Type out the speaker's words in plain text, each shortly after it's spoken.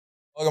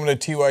Welcome to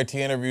TYT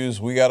Interviews.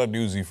 We got a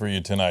doozy for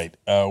you tonight.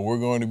 We're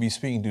going to be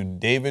speaking to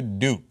David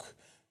Duke,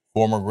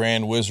 former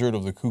Grand Wizard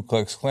of the Ku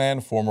Klux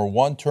Klan, former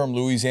one-term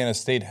Louisiana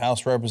State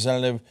House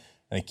Representative,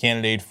 and a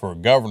candidate for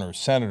governor,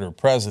 senator,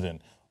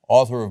 president,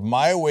 author of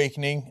My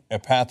Awakening, A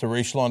Path to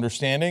Racial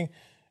Understanding,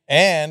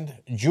 and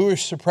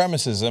Jewish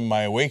Supremacism,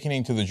 My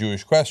Awakening to the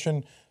Jewish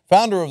Question,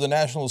 founder of the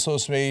National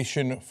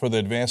Association for the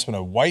Advancement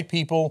of White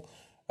People,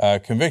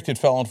 convicted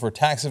felon for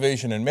tax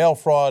evasion and mail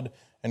fraud,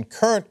 and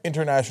current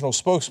international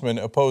spokesman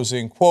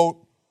opposing,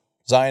 quote,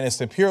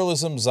 Zionist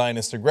imperialism,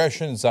 Zionist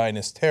aggression,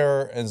 Zionist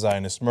terror, and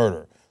Zionist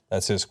murder.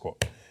 That's his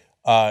quote.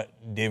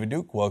 David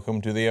Duke,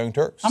 welcome to the Young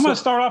Turks. I'm going to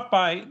start off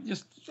by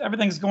just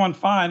everything's going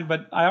fine,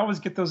 but I always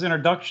get those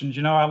introductions.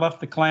 You know, I left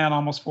the Klan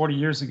almost 40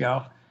 years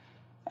ago.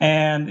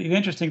 And the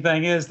interesting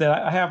thing is that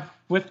I have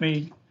with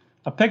me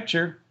a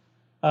picture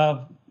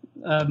of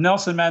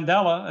Nelson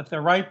Mandela at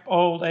the ripe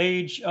old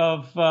age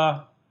of,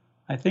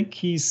 I think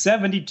he's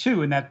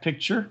 72 in that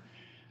picture.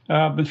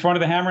 In front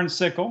of the hammer and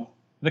sickle,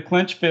 the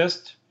clenched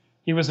fist.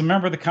 He was a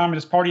member of the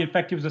Communist Party. In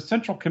fact, he was a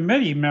Central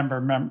Committee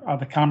member of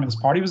the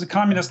Communist Party. He was a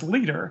communist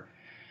leader,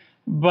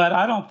 but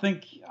I don't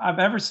think I've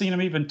ever seen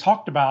him even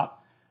talked about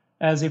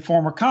as a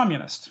former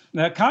communist.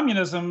 Now,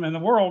 communism in the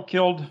world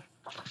killed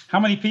how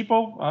many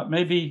people?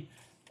 Maybe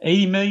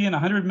 80 million,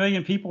 100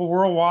 million people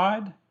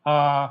worldwide.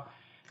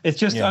 It's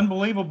just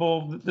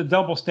unbelievable the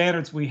double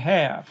standards we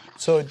have.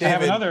 So,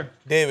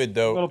 David,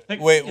 though,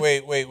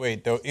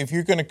 wait, though, if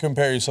you're going to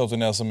compare yourself to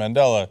Nelson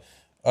Mandela,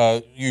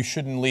 you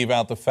shouldn't leave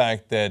out the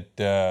fact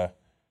that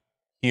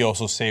he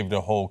also saved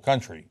a whole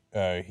country.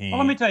 Well,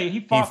 let me tell you, he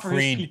fought for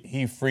his people.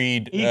 He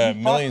freed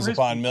millions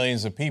upon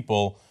millions of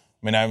people.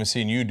 I mean, I haven't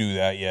seen you do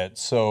that yet.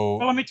 So,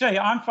 well, let me tell you,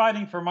 I'm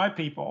fighting for my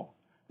people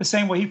the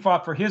same way he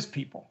fought for his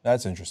people.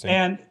 That's interesting.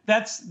 And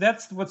that's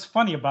what's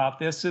funny about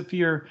this. If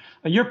you're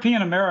a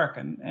European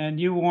American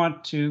and you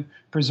want to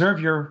preserve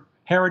your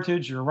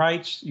heritage, your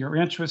rights, your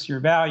interests,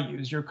 your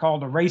values, you're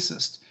called a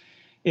racist.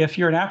 If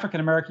you're an African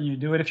American, you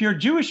do it. If you're a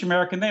Jewish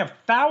American, they have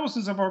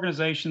thousands of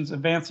organizations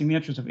advancing the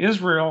interests of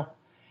Israel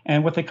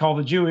and what they call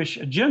the Jewish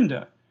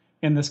agenda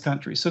in this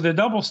country. So the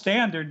double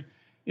standard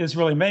is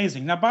really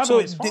amazing. Now, by the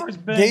way, as far as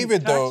being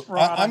David, tax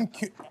fraud,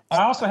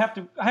 I also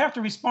have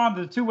to respond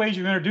to the two ways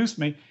you introduced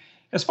me.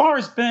 As far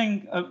as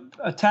being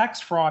a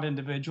tax fraud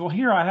individual,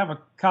 here I have a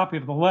copy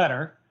of the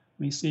letter.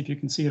 Let me see if you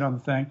can see it on the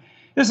thing.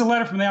 This is a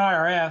letter from the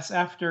IRS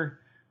after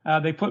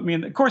they put me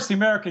in. Of course, the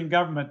American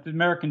government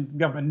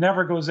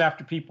never goes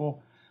after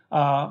people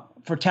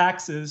for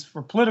taxes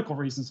for political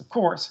reasons, of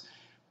course.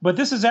 But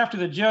this is after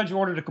the judge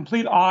ordered a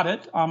complete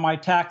audit on my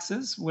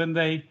taxes when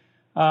they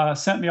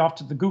sent me off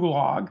to the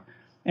gulag.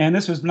 And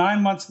this was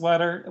 9 months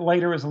later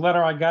is a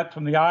letter I got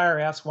from the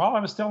IRS while I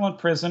was still in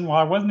prison, while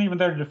I wasn't even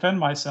there to defend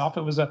myself.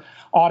 It was an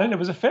audit. It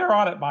was a fair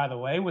audit, by the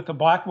way, with a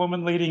black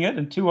woman leading it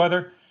and two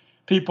other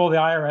people of the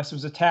IRS. It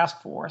was a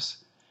task force.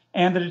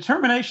 And the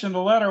determination of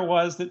the letter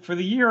was that for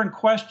the year in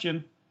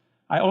question,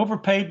 I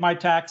overpaid my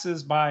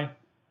taxes by,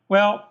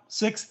 well,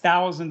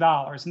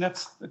 $6,000. And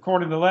that's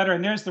according to the letter.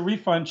 And there's the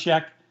refund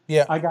check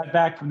I got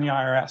back from the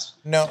IRS.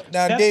 Now,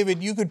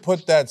 David, you could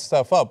put that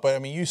stuff up, but I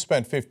mean, you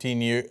spent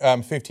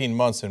 15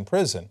 months in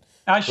prison.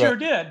 I sure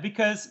did,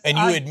 because you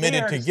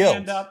admitted to guilt.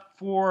 Stand up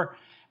for,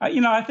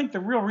 I think the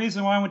real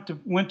reason why I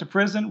went to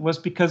prison was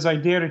because I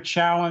dared to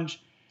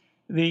challenge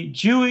the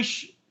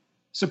Jewish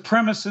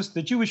supremacist,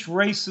 the Jewish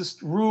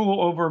racist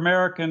rule over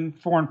American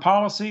foreign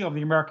policy, of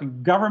the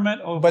American government,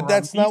 over But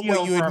that's our not media,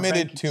 what you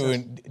admitted to,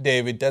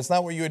 David. That's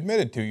not what you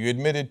admitted to. You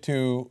admitted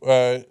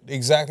to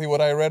exactly what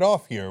I read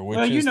off here, which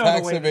is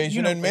tax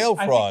evasion and mail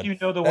fraud. That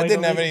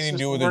didn't have anything to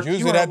do with the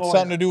Jews. It had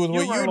something to do with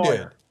what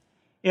you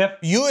did.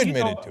 You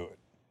admitted to it.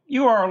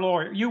 You are a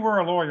lawyer. You were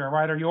a lawyer,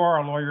 right? Or you are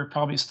a lawyer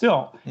probably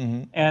still.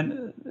 Mm-hmm.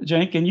 And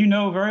Cenk, and you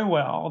know very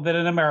well that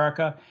in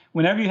America,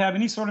 whenever you have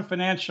any sort of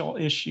financial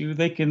issue,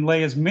 they can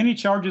lay as many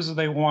charges as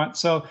they want.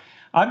 So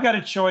I've got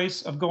a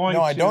choice of going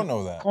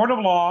to court of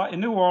law in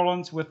New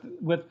Orleans with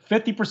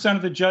 50%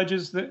 of the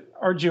judges that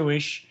are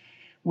Jewish,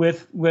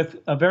 with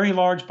a very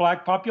large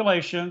black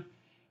population.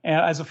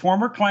 As a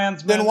former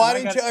Klansman. Then why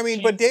didn't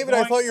you? But David,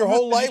 I thought your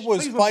whole life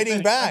was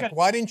fighting back.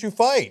 Why didn't you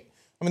fight?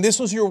 I mean, this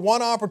was your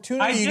one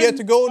opportunity. You get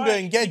to go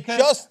and get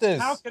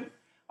justice.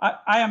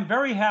 I am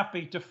very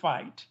happy to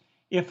fight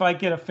if I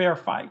get a fair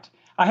fight.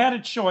 I had a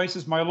choice,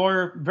 as my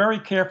lawyer very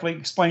carefully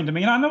explained to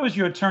me, and I know as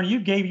your attorney, you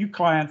gave your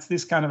clients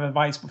this kind of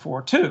advice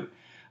before, too,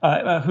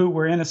 who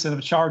were innocent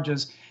of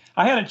charges.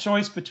 I had a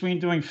choice between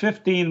doing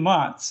 15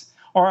 months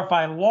or if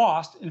I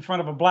lost in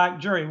front of a black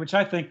jury, which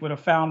I think would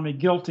have found me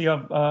guilty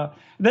of,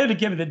 they'd have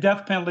given the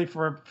death penalty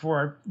for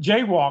a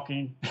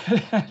jaywalking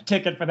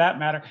ticket, for that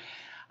matter.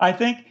 I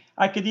think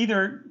I could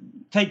either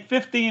take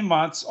 15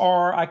 months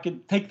or I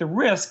could take the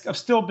risk of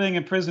still being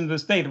in prison to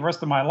this day, the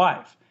rest of my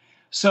life.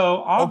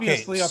 So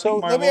obviously, I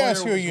think my let me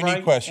ask you a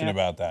unique question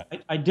about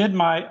that. I did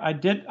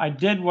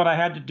what I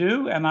had to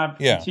do, and I've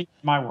continued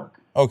my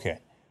work. Okay.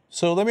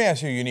 So let me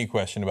ask you a unique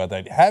question about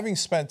that. Having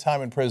spent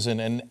time in prison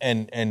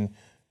and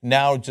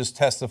now just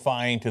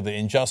testifying to the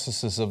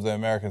injustices of the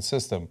American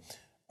system,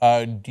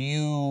 Do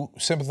you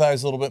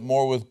sympathize a little bit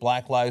more with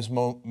Black Lives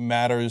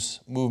Matters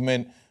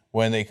movement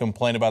when they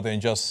complain about the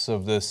injustice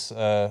of this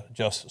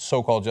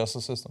so-called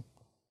justice system?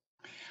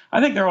 I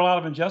think there are a lot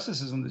of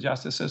injustices in the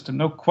justice system,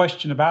 no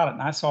question about it.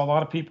 And I saw a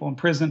lot of people in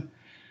prison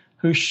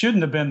who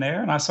shouldn't have been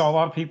there, and I saw a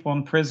lot of people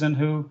in prison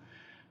who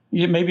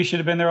maybe should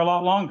have been there a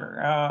lot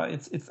longer.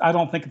 I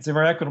don't think it's a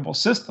very equitable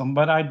system,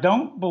 but I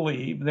don't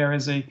believe there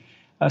is a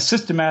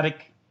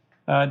systematic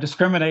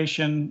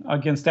discrimination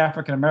against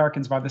African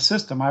Americans by the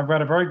system. I've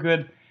read a very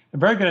good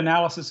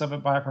analysis of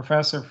it by a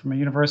professor from a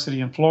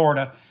university in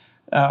Florida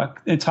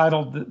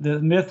entitled "The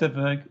Myth of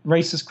a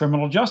Racist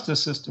Criminal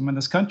Justice System in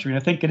this Country." I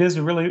think it is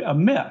really a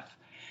myth.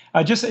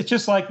 It's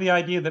just like the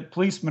idea that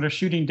policemen are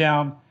shooting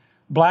down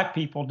Black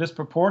people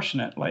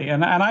disproportionately.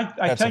 And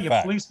I tell you,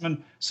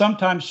 policemen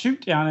sometimes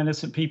shoot down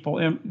innocent people.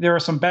 And there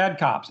are some bad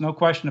cops, no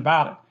question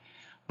about it.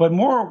 But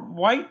more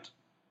white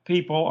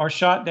people are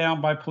shot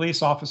down by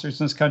police officers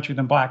in this country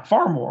than Black,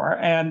 far more.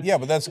 And yeah,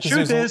 but that's the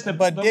truth is that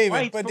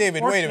David,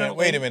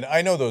 wait a minute.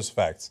 I know those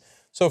facts.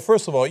 So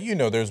first of all,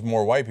 there's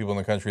more white people in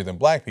the country than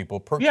Black people.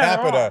 Per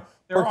capita,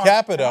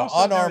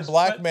 unarmed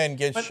Black men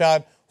get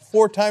shot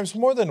 4 times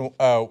more than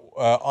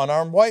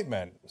unarmed white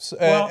men,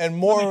 and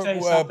more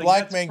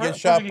Black men get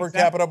shot per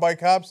capita by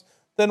cops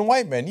than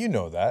white men. You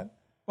know that.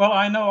 Well,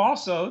 I know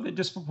also that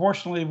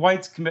disproportionately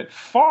whites commit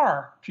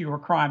far fewer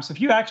crimes. If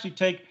you actually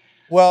take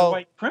the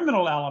white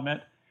criminal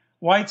element,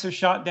 whites are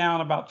shot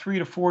down about 3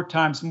 to 4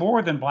 times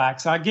more than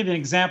Blacks. I'll give you an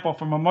example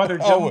from a Mother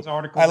Jones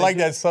article. I like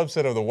that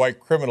subset of the white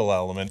criminal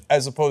element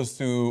as opposed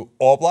to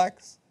all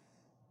Blacks.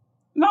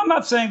 No, I'm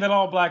not saying that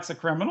all Blacks are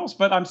criminals,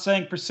 but I'm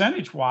saying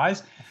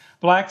percentage-wise,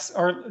 Blacks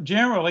are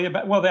generally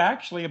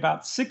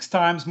about 6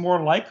 times more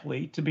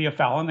likely to be a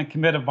felon and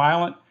commit a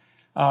violent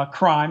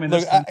crime in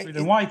this country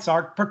than whites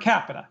are per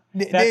capita.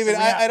 David,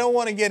 I don't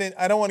want to get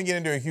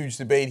into a huge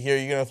debate here.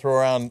 You're going to throw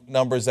around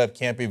numbers that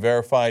can't be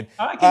verified.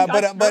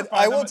 But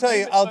I will tell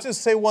you, I'll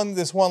just say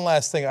this one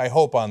last thing. I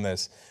hope on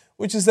this,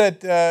 which is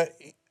that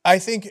I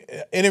think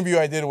an interview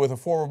I did with a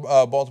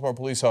former Baltimore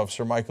police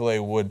officer, Michael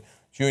A. Wood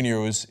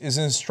Jr., is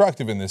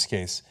instructive in this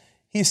case.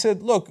 He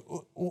said, look,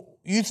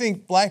 you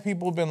think Black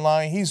people have been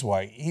lying? He's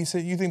white. He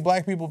said, you think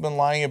Black people have been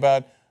lying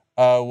about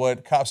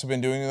what cops have been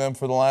doing to them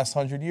for the last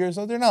 100 years?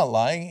 No, they're not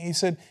lying. He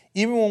said,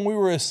 even when we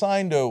were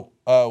assigned to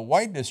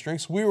white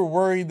districts, we were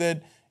worried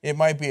that it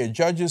might be a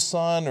judge's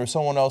son or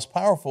someone else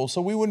powerful,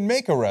 so we wouldn't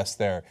make arrests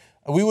there.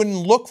 We wouldn't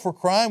look for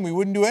crime. We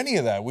wouldn't do any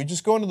of that. We'd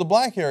just go into the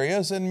Black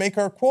areas and make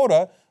our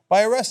quota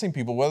by arresting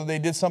people, whether they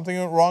did something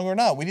wrong or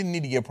not. We didn't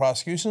need to get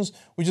prosecutions.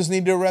 We just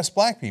needed to arrest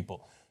Black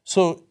people.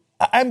 So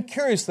I'm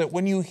curious that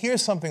when you hear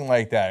something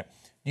like that,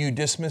 do you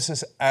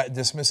dismiss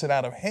it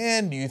out of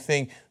hand? Do you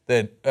think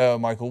that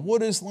Michael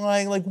Wood is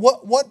lying? Like,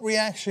 what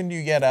reaction do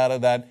you get out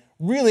of that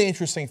really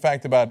interesting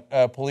fact about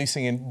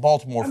policing in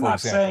Baltimore, for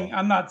example?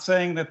 I'm not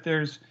saying that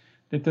there's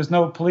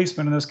no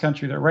policemen in this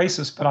country that are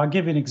racist, but I'll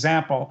give you an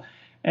example.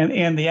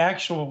 And the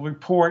actual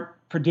report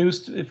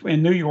produced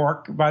in New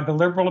York by the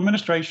liberal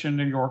administration in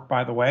New York,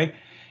 by the way,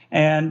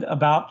 and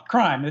about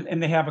crime.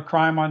 And they have a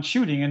crime on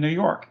shooting in New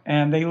York.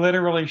 And they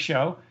literally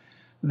show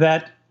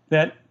that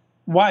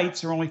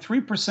whites are only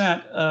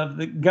 3% of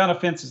the gun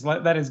offenses,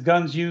 that is,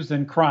 guns used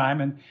in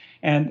crime.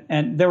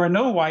 And there were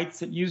no whites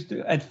that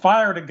had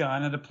fired a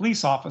gun at a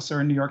police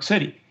officer in New York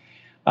City.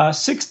 Over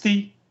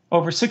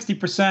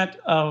 60%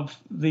 of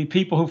the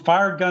people who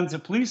fired guns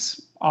at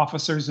police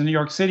officers in New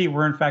York City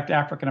were in fact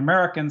African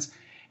Americans,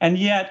 and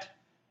yet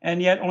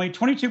only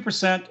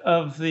 22%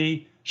 of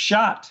the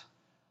shot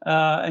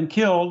and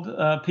killed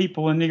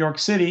people in New York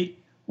City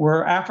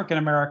were African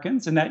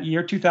Americans in that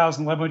year,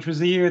 2011, which was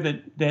the year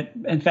that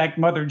in fact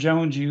Mother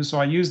Jones used. So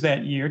I used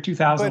that year,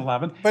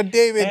 2011. But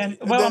David,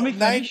 let me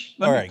finish.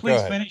 Let me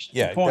please finish.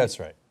 Yeah, that's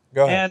right.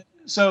 Go ahead.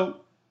 And so,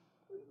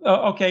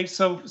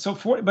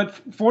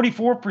 but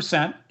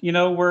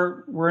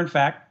 44%, were in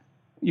fact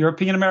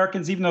European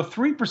Americans, even though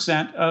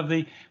 3% of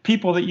the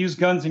people that use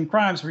guns in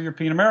crimes were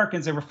European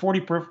Americans, there were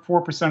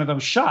 44% of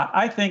those shot.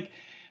 I think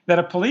that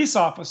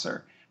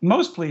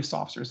most police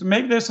officers,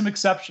 maybe there's some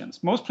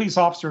exceptions, most police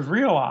officers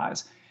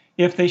realize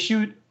if they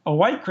shoot a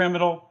white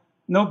criminal,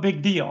 no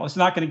big deal. It's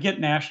not going to get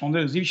national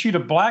news. You shoot a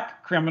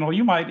Black criminal,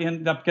 you might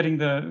end up getting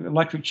the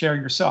electric chair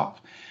yourself.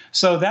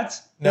 So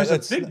there's a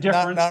big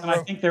difference, and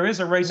I think there is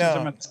a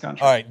racism in this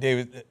country. All right,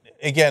 David,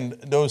 again,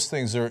 those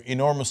things are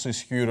enormously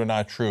skewed or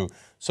not true.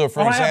 So,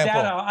 for example, I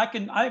have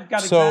data. I've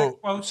got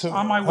exact quotes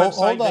on my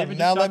website. Hold on.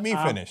 Now let me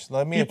finish.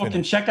 People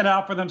can check it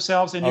out for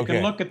themselves, and you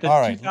can look at the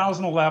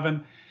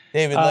 2011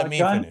 David, let me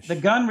finish. The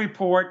gun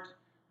report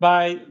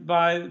by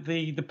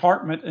the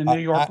department in New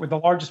York with the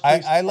largest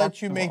police I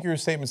let you make your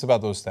statements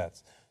about those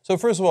stats. So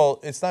first of all,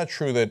 it's not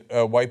true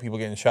that white people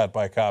getting shot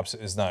by cops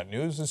is not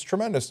news. It's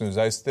tremendous news.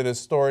 I did a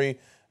story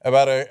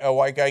about a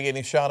white guy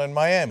getting shot in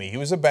Miami. He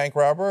was a bank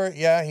robber.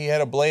 Yeah, he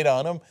had a blade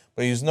on him,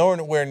 but he was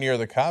nowhere near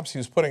the cops. He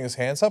was putting his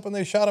hands up, and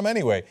they shot him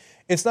anyway.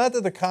 It's not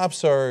that the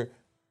cops are...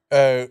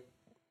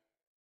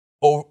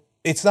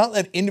 It's not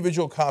that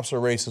individual cops are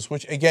racist,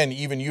 which, again,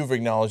 even you've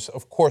acknowledged.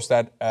 Of course,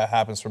 that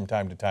happens from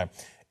time to time.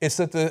 It's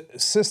that the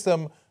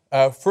system,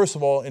 first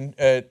of all,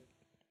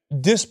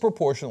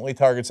 disproportionately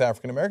targets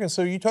African Americans.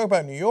 So you talk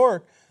about New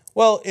York.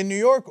 Well, in New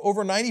York,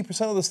 over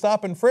 90% of the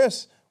stop and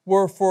frisks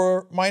were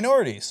for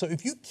minorities. So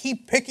if you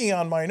keep picking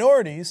on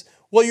minorities,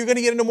 well, you're going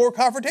to get into more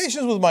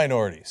confrontations with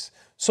minorities.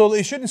 So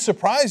they shouldn't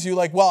surprise you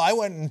like, well, I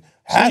went and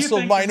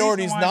hassled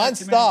minorities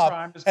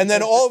nonstop, and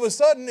then all of a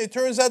sudden it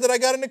turns out that I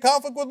got into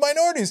conflict with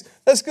minorities.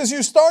 That's because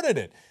you started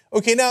it.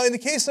 Okay, now in the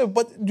case of,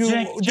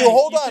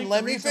 hold on,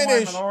 let me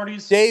finish.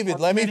 David,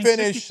 let me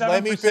finish.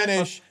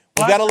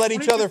 We got to let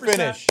each other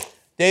finish.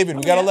 David,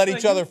 we got to let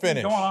each other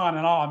finish. Going on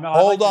and on.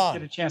 Hold on.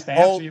 Get a chance to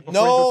answer you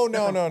before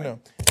No.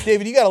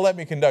 David, you got to let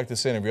me conduct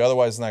this interview.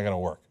 Otherwise, it's not going to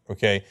work.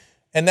 Okay.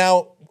 And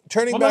now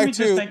turning back to. Let me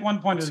just take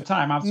one point at a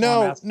time.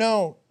 No.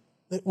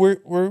 Let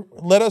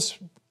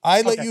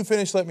you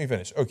finish. Let me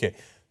finish. Okay.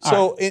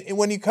 So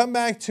when you come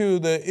back to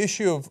the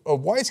issue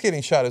of whites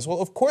getting shot as well,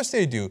 of course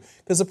they do,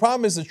 because the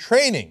problem is the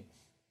training.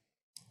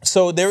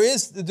 So there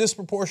is the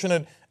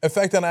disproportionate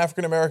effect on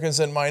African Americans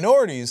and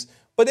minorities,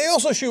 but they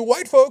also shoot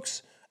white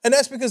folks. And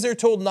that's because they're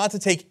told not to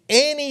take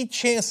any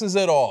chances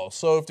at all.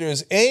 So if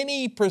there's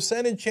any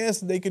percentage chance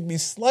that they could be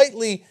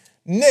slightly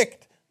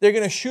nicked, they're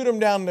going to shoot them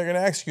down and they're going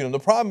to execute them. The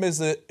problem is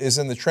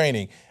in the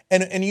training.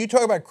 And you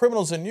talk about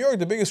criminals in New York.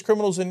 The biggest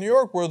criminals in New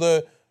York were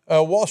the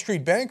Wall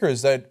Street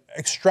bankers that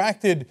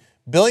extracted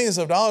billions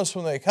of dollars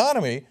from the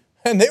economy,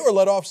 and they were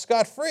let off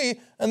scot-free,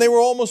 and they were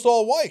almost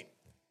all white.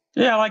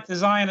 Yeah, like the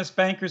Zionist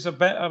bankers of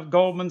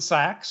Goldman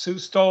Sachs, who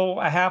stole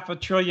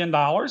 $500 billion.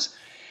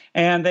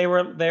 And they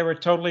were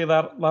totally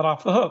let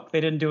off the hook. They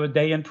didn't do a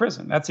day in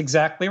prison. That's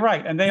exactly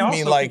right. And they you also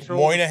mean like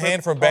Moynihan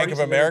from Bank of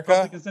America?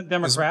 Republicans and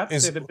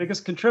Democrats, they're the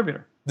biggest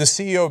contributor. The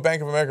CEO of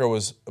Bank of America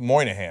was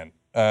Moynihan.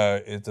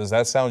 Does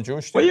that sound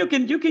Jewish to you? you?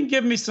 Well, you can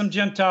give me some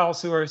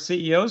Gentiles who are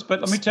CEOs, but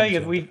let me tell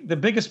you, the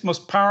biggest,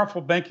 most powerful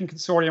banking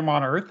consortium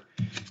on earth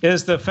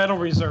is the Federal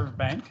Reserve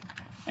Bank.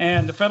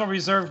 And the Federal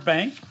Reserve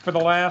Bank, for the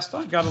last,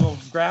 I've got a little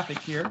graphic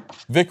here.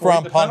 Vikram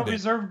Pandit. The Federal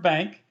Reserve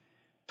Bank,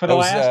 for the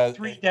last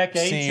 3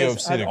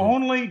 decades, had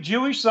only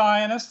Jewish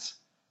Zionists,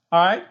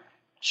 all right,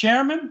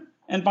 chairman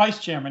and vice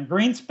chairman,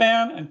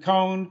 Greenspan and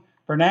Cohn,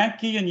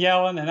 Bernanke and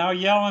Yellen, and now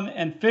Yellen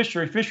and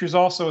Fisher. Fisher's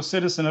also a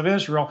citizen of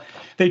Israel.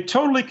 They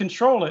totally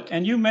control it.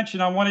 And you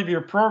mentioned on one of your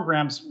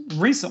programs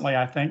recently,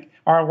 I think,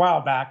 or a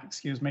while back,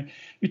 excuse me,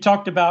 you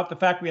talked about the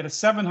fact we had a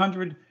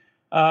 $700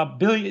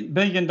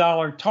 billion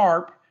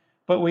TARP,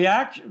 but we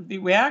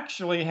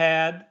actually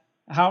had,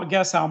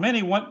 guess how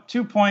many?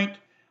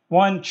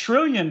 $2.1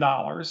 trillion,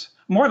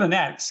 more than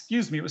that,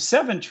 excuse me, it was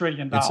 $7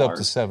 trillion. It's up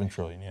to $7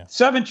 trillion, yeah.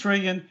 $7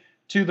 trillion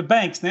to the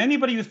banks. Now,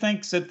 anybody who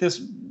thinks that this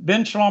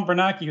Ben Shalom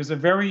Bernanke is a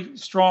very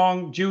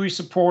strong Jewish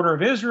supporter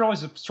of Israel,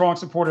 is a strong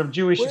supporter of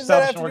Jewish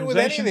establishment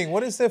organizations.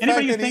 What is the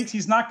anybody who thinks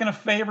he's not going to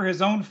favor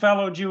his own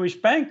fellow Jewish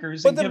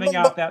bankers and giving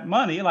out that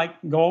money, like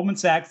Goldman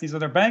Sachs, these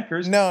other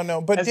bankers.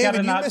 No, but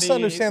David, you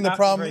misunderstand the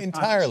problem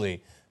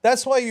entirely.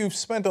 That's why you've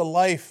spent a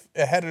life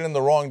headed in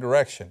the wrong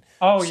direction.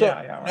 Oh,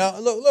 yeah. Right. Now,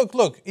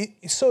 look.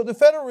 So the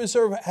Federal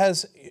Reserve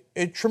has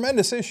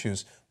tremendous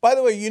issues. By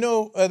the way,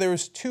 there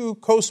was 2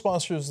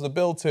 co-sponsors of the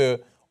bill to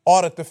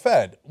audit the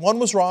Fed. One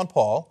was Ron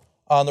Paul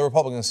on the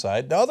Republican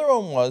side. The other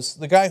one was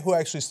the guy who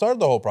actually started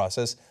the whole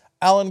process,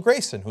 Alan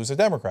Grayson, who's a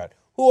Democrat,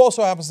 who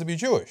also happens to be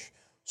Jewish.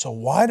 So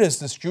why does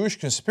this Jewish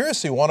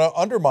conspiracy want to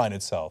undermine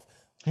itself?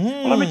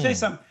 Well, let me tell you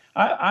something.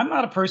 I'm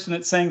not a person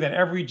that's saying that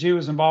every Jew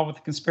is involved with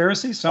the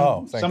conspiracy.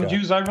 Some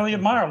Jews I really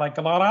admire, like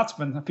Gilad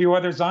Atzmon, a few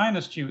other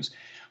Zionist Jews.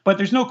 But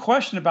there's no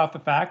question about the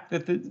fact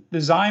that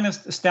the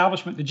Zionist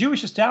establishment, the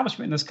Jewish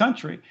establishment in this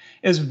country,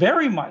 is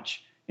very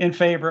much in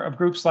favor of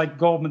groups like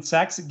Goldman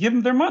Sachs that give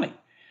them their money.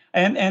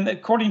 And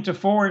according to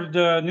Forward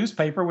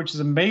newspaper, which is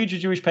a major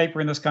Jewish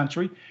paper in this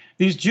country,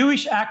 these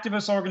Jewish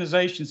activist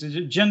organizations, the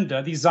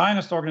Agenda, these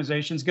Zionist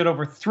organizations, get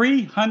over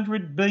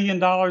 $300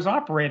 billion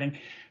operating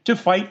to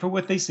fight for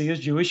what they see as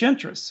Jewish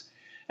interests.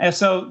 And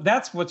so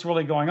that's what's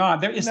really going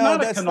on. It's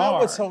not a canard. That's not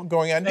what's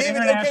going on.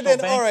 David, okay,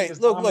 then, all right,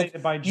 look.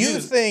 You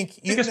think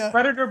the biggest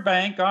predator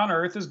bank on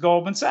earth is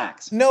Goldman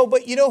Sachs. No,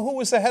 but you know who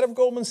was the head of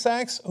Goldman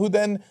Sachs, who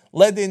then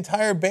led the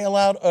entire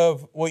bailout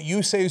of what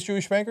you say is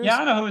Jewish bankers? Yeah,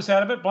 I know who was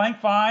head of it,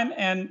 Blankfein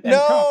and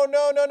No.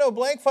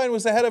 Blankfein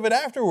was the head of it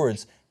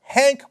afterwards.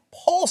 Hank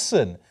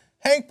Paulson.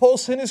 Hank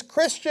Paulson is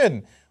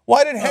Christian.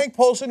 Why did Hank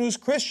Paulson, who's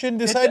Christian,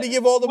 decide to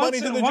give all the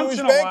money to the Jewish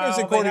bankers,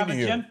 according to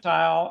you?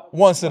 Gentile,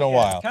 once in a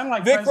while. Kind of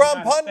like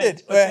Vikram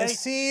Pandit,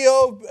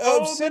 CEO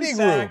of Citigroup. Goldman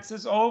Sachs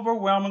is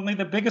overwhelmingly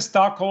the biggest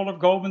stockholder of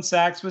Goldman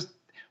Sachs was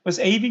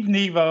Aviv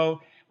Nevo,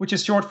 which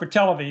is short for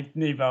Tel Aviv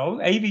Nevo,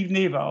 Aviv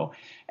Nevo,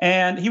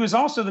 and he was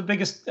also the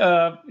biggest.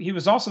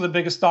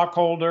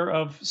 Stockholder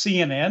of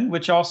CNN,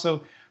 which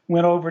also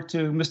went over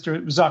to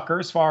Mr. Zucker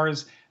as far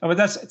as, but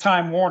that's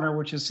Time Warner,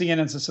 which is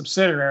CNN's a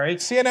subsidiary.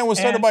 CNN was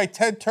started by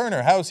Ted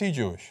Turner. How is he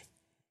Jewish?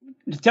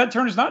 Ted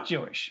Turner's not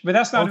Jewish, but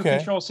that's not who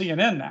controls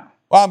CNN now.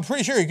 Well, I'm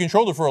pretty sure he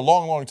controlled it for a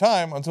long, long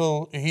time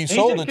until he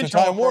sold it to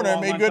Time Warner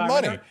and made good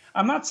money.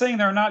 I'm not saying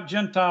there are not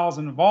Gentiles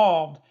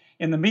involved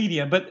in the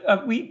media. But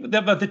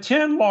the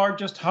 10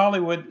 largest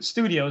Hollywood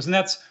studios, and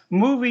that's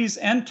movies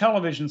and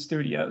television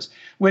studios,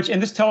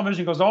 and this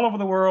television goes all over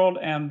the world,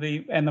 and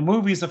the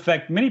movies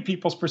affect many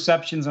people's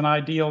perceptions and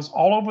ideals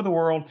all over the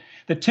world.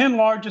 The 10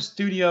 largest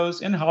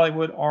studios in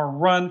Hollywood are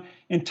run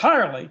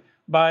entirely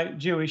by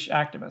Jewish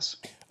activists.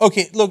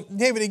 Okay, look,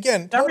 David,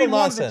 again, total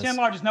nonsense. One of the 10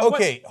 largest. Now,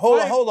 okay,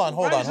 hold on.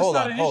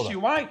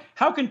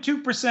 How can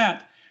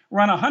 2%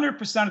 run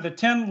 100% of the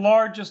 10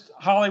 largest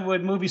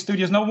Hollywood movie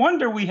studios? No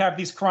wonder we have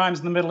these crimes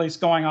in the Middle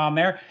East going on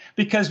there,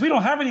 because we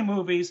don't have any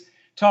movies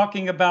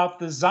talking about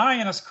the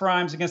Zionist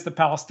crimes against the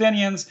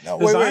Palestinians,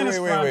 the Zionist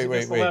crimes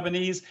against the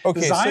Lebanese,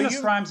 the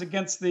Zionist crimes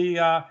against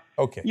the...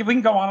 we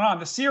can go on and on.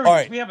 The Syrians,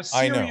 right, we have a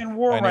Syrian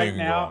war right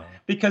now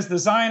because the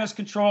Zionist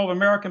control of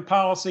American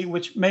policy,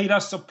 which made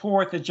us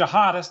support the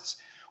jihadists,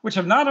 which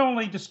have not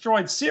only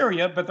destroyed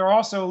Syria, but they're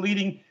also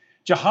leading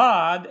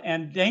jihad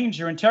and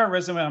danger and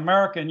terrorism in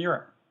America and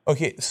Europe.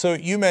 Okay, so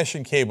you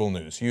mentioned cable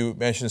news. You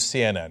mentioned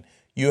CNN.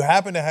 You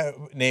happen to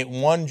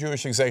name one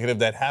Jewish executive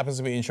that happens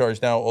to be in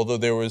charge now, although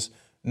there was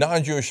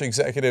non-Jewish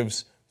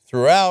executives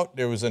throughout.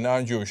 There was a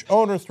non-Jewish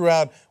owner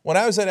throughout. When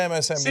I was at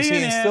MSNBC,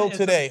 CNN and still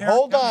today,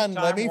 hold on,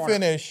 let me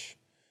finish.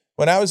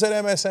 When I was at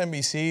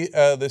MSNBC,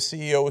 the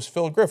CEO was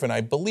Phil Griffin.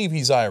 I believe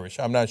he's Irish.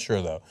 I'm not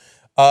sure, though.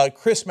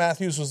 Chris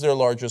Matthews was their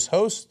largest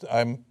host.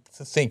 I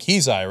think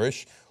he's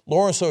Irish.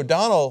 Lawrence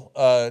O'Donnell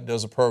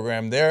does a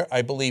program there.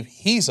 I believe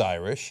he's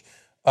Irish.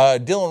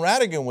 Dylan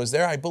Ratigan was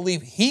there. I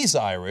believe he's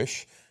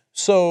Irish.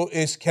 So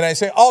can I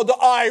say, the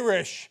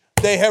Irish,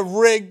 they have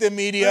rigged the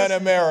media in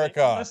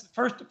America?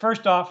 Listen,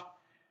 first off,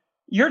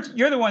 you're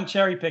the one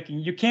cherry picking.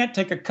 You can't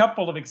take a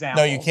couple of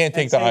examples. No, you can't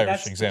take the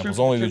Irish examples,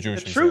 only the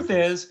Jewish examples. The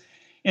truth is,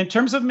 in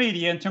terms of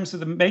media, in terms of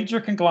the major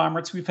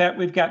conglomerates, we've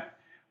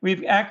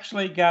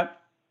actually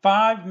got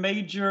 5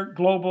 major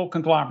global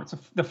conglomerates,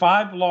 the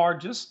 5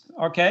 largest.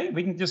 Okay,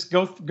 we can just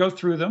go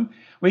through them.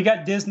 We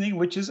got Disney,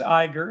 which is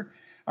Uygur.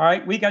 All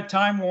right, we got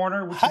Time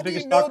Warner, which is the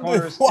biggest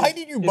stockholder. Why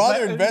did you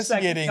bother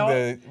investigating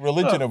the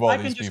religion of all these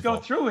people? I can just go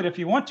through it if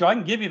you want to. I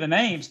can give you the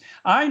names.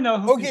 I know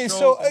who. Okay,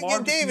 so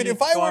again, David,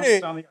 if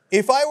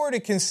I were to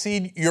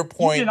concede your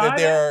point that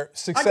there are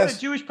success, I got a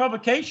Jewish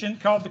publication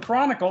called the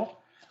Chronicle,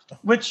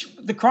 which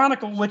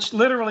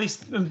literally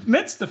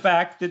admits the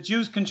fact that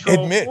Jews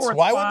control. Admits.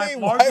 Why would they?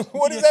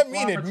 What does that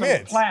mean?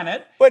 Admits.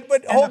 Planet. But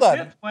hold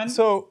on.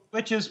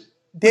 Which is.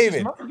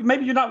 David,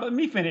 maybe you're not letting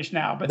me finish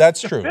now, but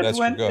that's true. The fifth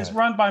one is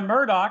run by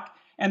Murdoch,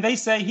 and they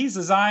say he's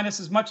a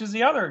Zionist as much as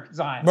the other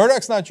Zionists.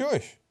 Murdoch's not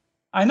Jewish.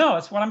 I know,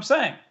 that's what I'm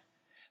saying.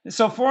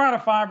 So 4 out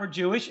of 5 are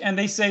Jewish, and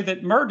they say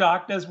that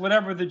Murdoch does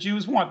whatever the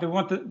Jews want. They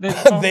want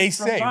they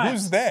say,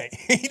 who's they?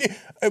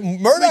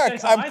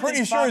 Murdoch, I'm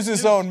pretty sure, is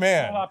his own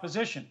man.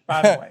 Opposition,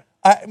 by the way.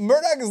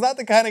 Murdoch is not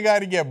the kind of guy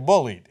to get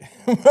bullied.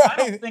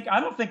 I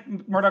don't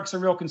think Murdoch's a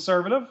real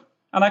conservative,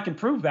 and I can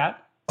prove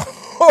that.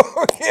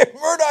 If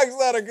Murdoch's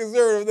not a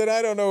conservative, then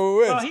I don't know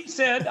who is. Well, he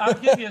said, I'll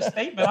give you a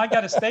statement. I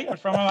got a statement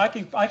from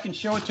him. I can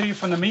show it to you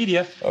from the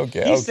media.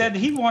 He said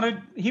he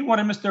wanted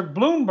Mr.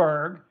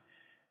 Bloomberg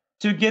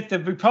to get the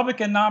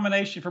Republican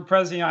nomination for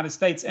president of the United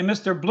States. And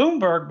Mr.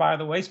 Bloomberg, by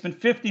the way, spent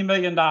 $50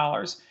 million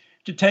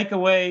to take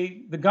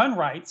away the gun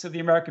rights of the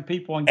American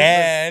people and get rid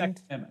of the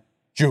Second Amendment.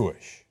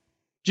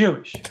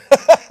 Jewish.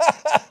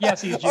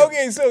 Yes, he's Jewish.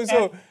 Okay,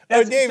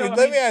 David,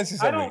 let me ask you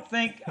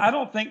something. I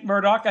don't think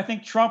Murdoch. I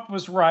think Trump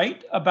was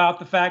right about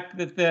the fact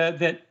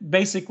that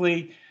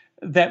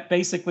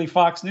basically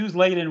Fox News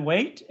laid in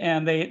wait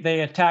and they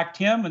attacked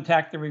him,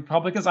 attacked the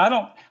Republicans.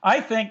 I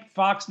think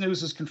Fox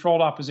News has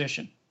controlled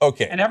opposition.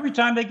 Okay. And every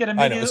time they get a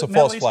Middle East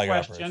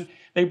question,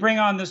 they bring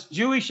on this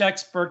Jewish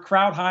expert,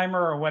 Kraudheimer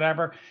or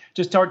whatever,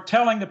 to start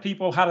telling the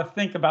people how to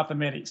think about the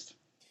Mideast.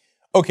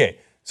 Okay.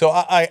 So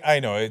I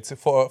know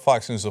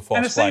Fox News is a false flag.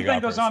 And the same thing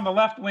goes on the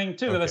left wing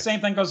too. Okay. The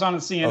same thing goes on in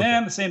CNN.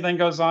 Okay. The same thing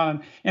goes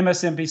on in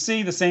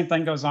MSNBC. The same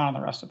thing goes on in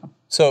the rest of them.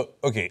 So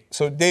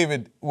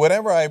David,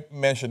 whenever I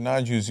mention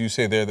non-Jews, you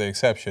say they're the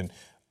exception.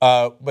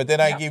 But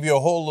then I give you a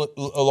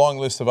long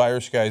list of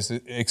Irish guys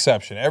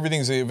exception.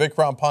 Everything's a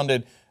Vikram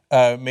Pandit,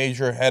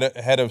 major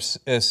head of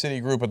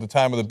Citigroup at the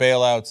time of the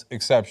bailouts,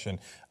 exception.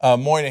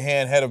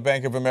 Moynihan, head of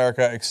Bank of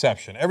America,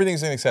 exception.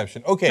 Everything's an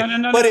exception. Okay,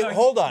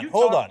 hold on.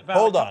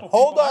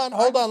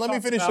 Let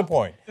me finish the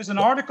point. There's an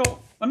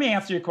article. Let me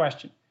answer your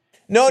question.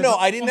 No,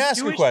 I didn't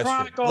ask a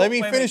question. Let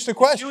me finish the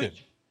question.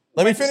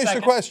 Let me finish the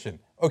question.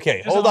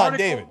 Okay, hold on,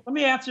 David. Let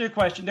me answer your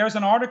question. There's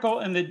an article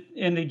in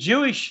the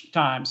Jewish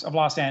Times of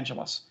Los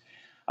Angeles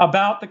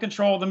about the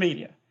control of the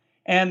media,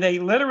 and they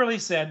literally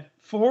said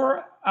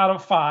 4 out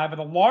of 5 of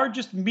the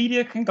largest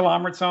media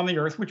conglomerates on the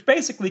earth, which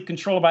basically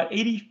control about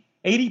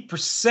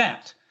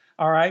 80%,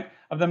 all right,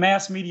 of the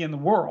mass media in the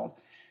world.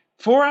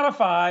 4 out of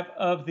 5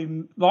 of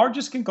the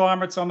largest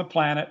conglomerates on the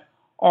planet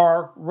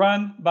are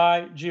run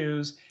by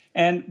Jews,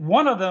 and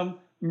one of them,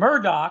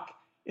 Murdoch,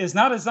 is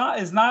not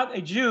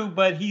a Jew,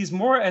 but he's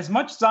as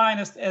much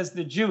Zionist as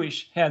the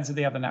Jewish heads of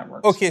the other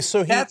networks. Okay,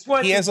 so that's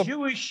what the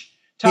Jewish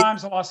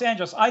Times of Los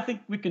Angeles. I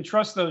think we can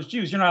trust those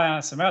Jews. You're not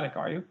anti-Semitic,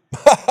 are you?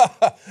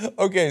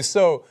 Okay,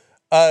 so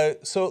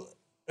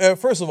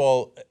first of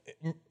all,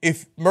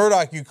 if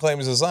Murdoch you claim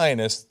is a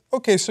Zionist,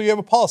 okay, so you have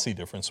a policy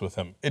difference with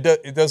him.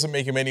 It doesn't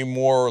make him any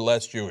more or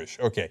less Jewish.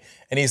 Okay,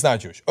 and he's not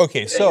Jewish.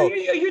 Okay, so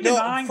you're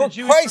denying for the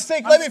Jewish, Christ's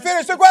sake, let me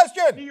finish the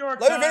question. Let me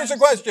finish the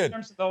question.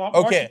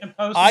 Okay,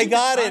 I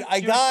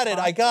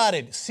got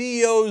it.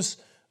 CEOs.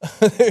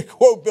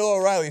 Quote Bill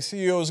O'Reilly,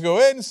 CEOs go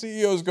in,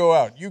 CEOs go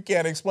out. You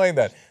can't explain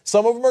that.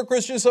 Some of them are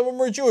Christian, some of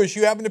them are Jewish.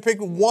 You happen to pick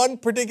one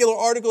particular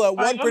article at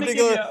one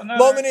particular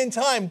moment in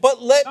time. But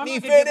let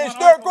me finish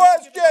the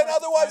question.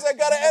 Otherwise, I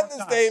got to end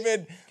this,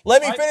 David.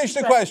 Let me finish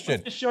the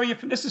question. To show you,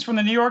 this is from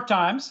the New York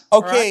Times.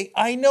 Okay,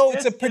 I know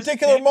it's a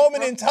particular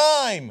moment in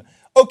time.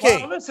 Okay.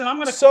 Well, listen, I'm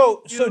going to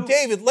so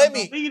David, let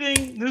me. The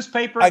leading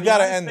newspaper I of the got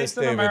to United end this, States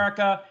of David.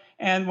 America.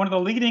 And one of the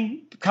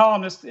leading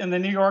columnists in the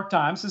New York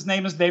Times, his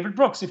name is David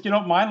Brooks. If you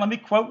don't mind, let me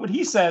quote what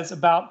he says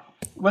about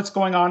what's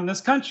going on in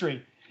this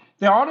country.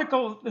 The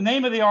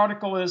name of the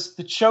article is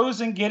 "The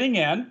Chosen Getting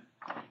In,"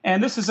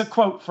 and this is a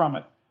quote from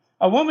it.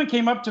 A woman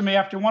came up to me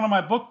after one of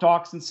my book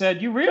talks and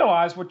said, "You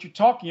realize what you're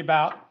talking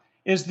about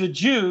is the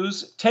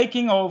Jews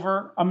taking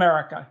over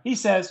America." He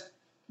says,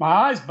 "My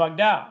eyes bugged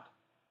out.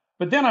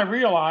 But then I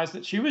realized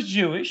that she was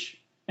Jewish,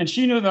 and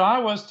she knew that I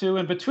was too,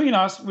 and between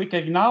us, we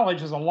could acknowledge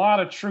there's a lot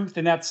of truth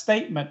in that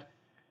statement."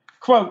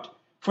 Quote,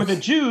 "For the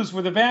Jews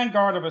were the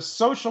vanguard of a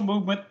social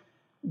movement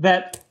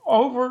that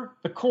over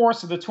the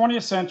course of the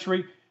 20th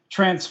century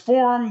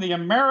transformed the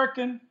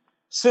American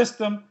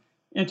system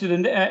into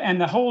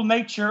the whole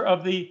nature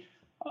of the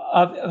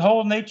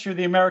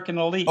American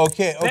elite."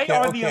 They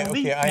are the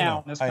elite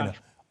now in this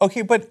country.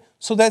 Okay, but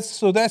so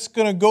that's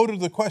going to go to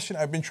the question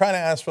I've been trying to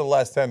ask for the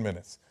last 10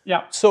 minutes.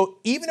 Yeah. So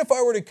even if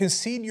I were to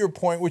concede your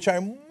point, which I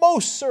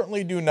most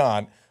certainly do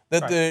not,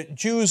 that the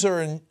Jews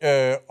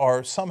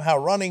are somehow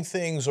running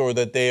things or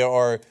that they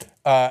are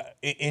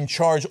in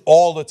charge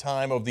all the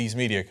time of these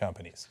media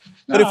companies.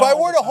 But if I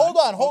were to hold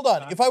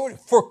on, if I were,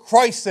 for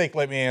Christ's sake,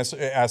 let me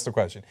ask the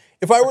question.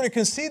 If I were to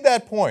concede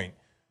that point,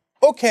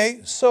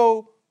 okay,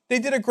 so they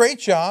did a great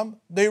job.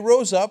 They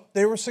rose up.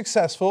 They were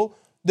successful.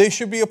 They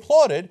should be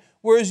applauded.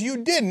 Whereas you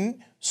didn't,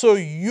 so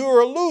you're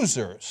a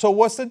loser. So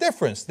what's the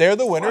difference? They're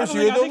the winners,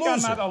 you're the loser.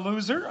 I'm not a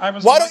loser.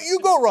 Why don't you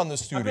go run the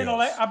studios?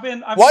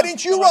 Why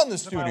didn't you run the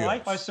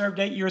studios? I served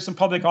 8 years in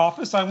public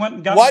office. I went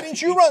and got. Why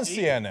didn't you run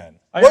CNN?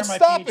 What's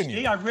stopping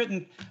you? I've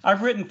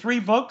written 3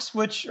 books,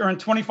 which are in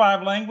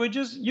 25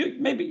 languages.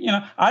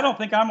 I don't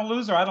think I'm a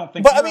loser. I don't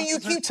think. But I mean, you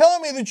keep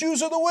telling me the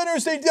Jews are the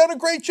winners. They've done a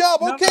great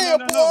job. Okay,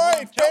 all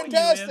right,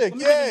 fantastic, let me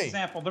give you an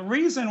example. The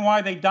reason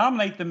why they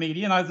dominate the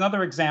media, and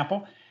another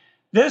example.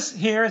 This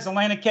here is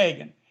Elena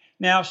Kagan.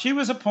 Now, she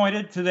was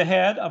appointed to the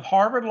head of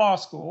Harvard Law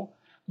School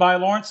by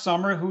Lawrence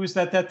Summer, who was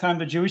at that time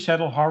the Jewish head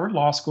of Harvard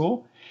Law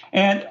School.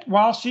 And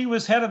while she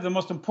was head of the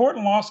most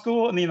important law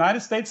school in the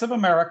United States of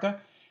America,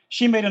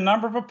 she made a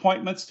number of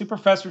appointments to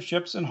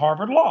professorships in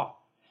Harvard Law.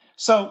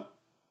 So,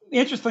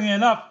 interestingly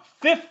enough,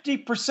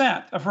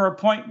 50% of her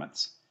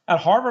appointments at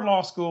Harvard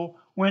Law School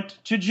went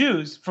to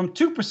Jews, from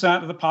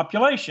 2% of the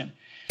population.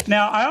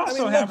 Now, I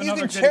also have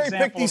another good example. You can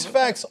cherry pick these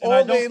facts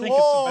all day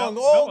long.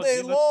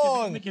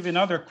 Let me give you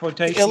another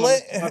quotation.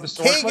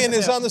 Kagan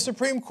is on the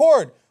Supreme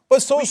Court,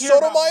 but so is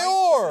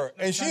Sotomayor,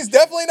 and she's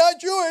definitely not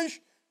Jewish.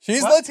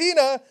 She's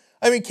Latina.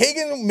 I mean,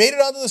 Kagan made it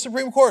onto the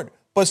Supreme Court,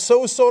 but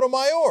so is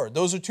Sotomayor.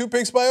 Those are 2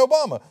 picks by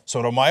Obama.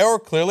 Sotomayor,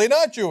 clearly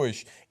not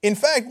Jewish. In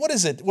fact, what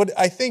is it?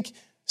 I think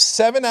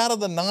 7 out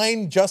of the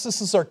 9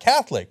 justices are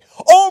Catholic.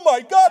 Oh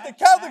my God, the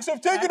Catholics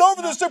have taken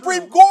over the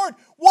Supreme Court.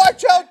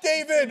 Watch out,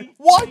 David.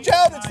 Watch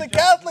out. It's the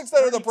Catholics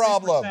that are the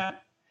problem.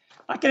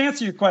 I can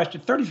answer your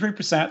question.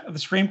 33% of the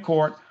Supreme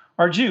Court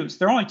are Jews.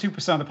 They're only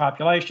 2% of the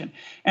population.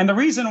 And the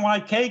reason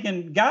why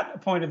Kagan got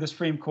appointed to the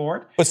Supreme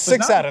Court. But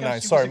 6 out of 9,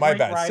 sorry, my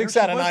bad. 6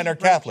 out of 9 are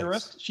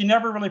Catholics. She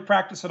never really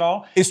practiced at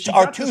all.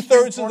 Are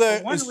 2/3 of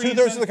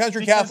the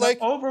country Catholic?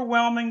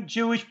 Overwhelming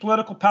Jewish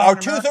political power. Are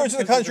 2/3 of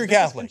the country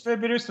Catholic?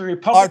 Contributors to the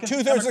Republican.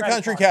 Are 2/3 of the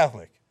country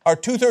Catholic? Are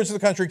 2/3 of the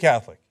country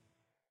Catholic?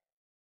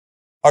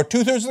 Are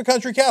 2/3 of the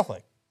country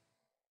Catholic?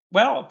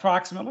 Well,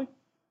 approximately.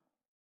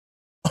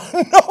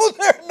 No,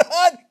 they're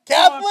not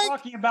Catholic. No, I'm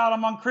talking about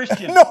among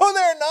Christians. No,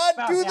 they're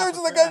not. 2/3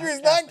 of the country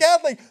is not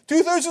Catholic.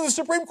 2/3 of the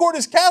Supreme Court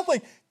is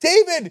Catholic.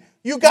 David,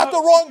 you got the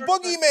wrong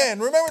boogeyman.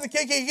 Remember, the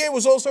KKK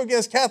was also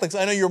against Catholics.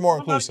 I know you're more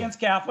inclusive. I'm not against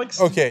Catholics.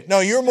 Okay,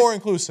 no, you're more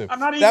inclusive. I'm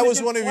not even that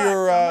was one of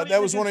your.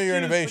 That was one of your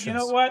Jews, innovations. You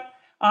know what?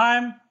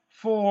 I'm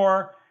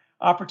for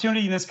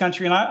opportunity in this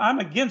country, and I'm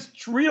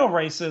against real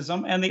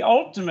racism. And the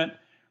ultimate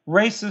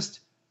racist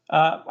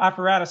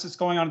apparatus that's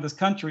going on in this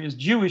country is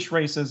Jewish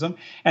racism.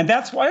 And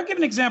that's why I'll give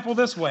an example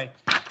this way.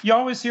 You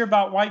always hear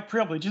about white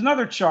privilege.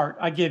 Another chart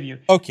I give you.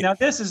 Okay. Now,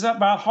 this is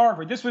about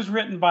Harvard. This was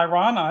written by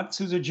Ron Utz,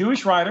 who's a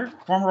Jewish writer,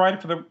 former writer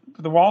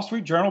for the Wall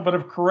Street Journal, but a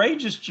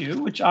courageous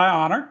Jew, which I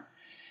honor.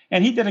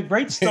 And he did a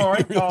great story.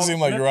 You really seem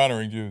like you're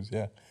honoring Jews,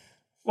 yeah.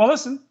 Well,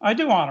 listen, I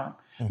do honor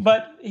him.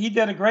 But he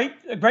did a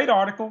great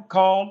article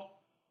called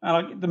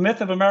The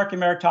Myth of American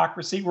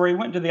Meritocracy, where he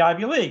went to the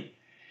Ivy League.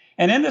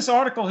 And in this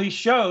article, he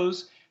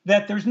shows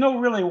that there's no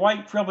really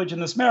white privilege in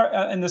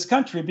this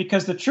country,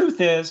 because the truth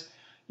is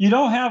you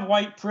don't have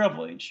white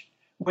privilege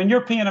when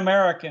European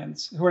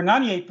Americans, who are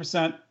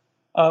 98%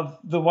 of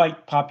the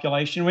white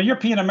population, when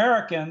European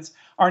Americans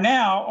are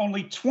now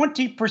only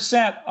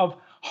 20% of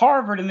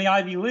Harvard and the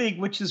Ivy League,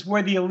 which is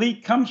where the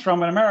elite comes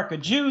from in America.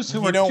 Jews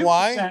who are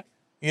 2%.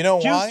 You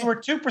know Jews why? who are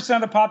 2% of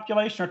the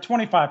population are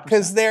 25%.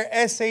 Because their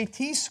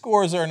SAT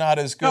scores are not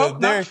as good. No,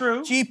 their not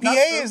true.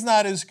 GPA is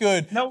not as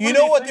good. No, you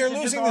know what they're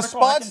losing the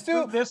spots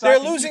to? They're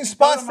losing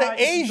spots to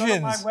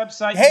Asians.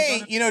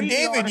 Hey,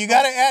 David, you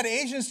got to add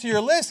Asians to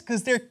your list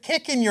because they're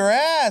kicking your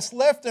ass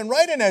left and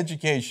right in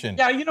education.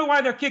 Yeah, you know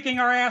why they're kicking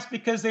our ass?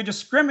 Because they're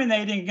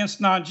discriminating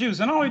against non-Jews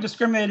and only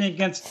discriminating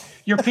against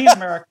European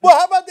Americans. Well,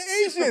 how about the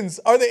Asians?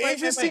 Are the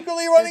Asians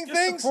secretly running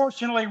things?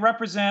 Disproportionately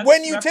represent.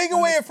 When you take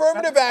away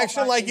affirmative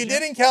action like you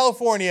did in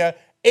California,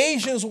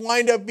 Asians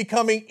wind up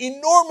becoming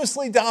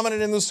enormously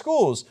dominant in the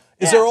schools.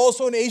 Is there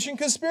also an Asian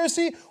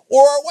conspiracy,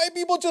 or are white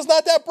people just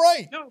not that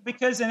bright? No,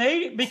 because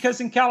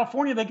in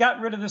California they got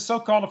rid of the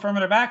so-called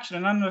affirmative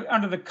action, and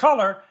under the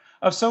color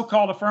of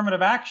so-called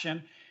affirmative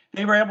action,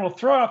 they were able to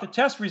throw out the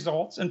test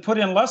results and put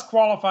in less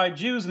qualified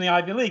Jews in the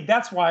Ivy League.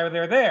 That's why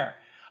they're there.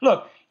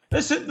 Look.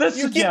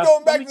 You keep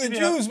going back to the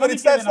Jews, but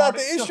that's not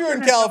the issue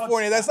in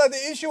California. That's not the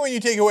issue when you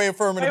take away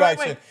affirmative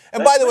action.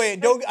 And by the way, I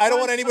don't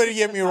want anybody to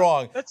get me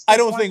wrong. I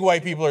don't think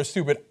white people are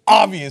stupid,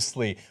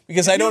 obviously,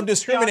 because I don't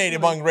discriminate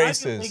among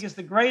races. Ivy League is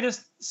the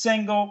greatest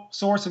single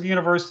source of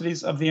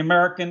universities of the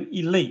American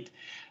elite.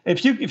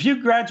 If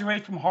you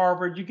graduate from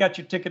Harvard, you got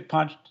your ticket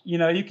punched.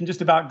 You can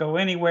just about go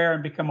anywhere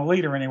and become a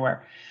leader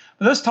anywhere.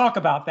 But let's talk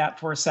about that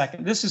for a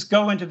second. Let's just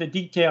go into the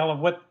detail of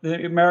what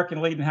the American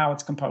elite and how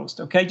it's composed,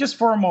 okay? Just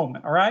for a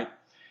moment, all right?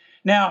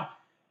 Now,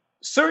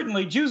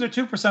 certainly Jews are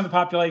 2% of the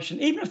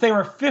population, even if they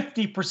were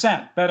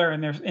 50% better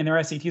in their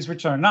SATs,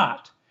 which are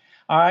not,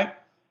 all right?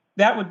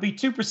 That would be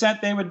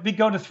 2%. They would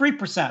go to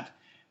 3%.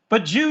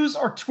 But Jews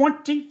are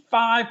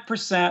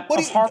 25%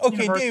 of Harvard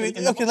University.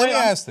 David, let me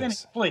ask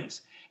this.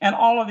 Please. And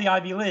all of the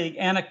Ivy League.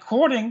 And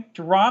according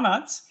to Ron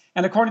Utz,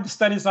 and according to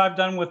studies I've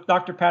done with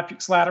Dr. Patrick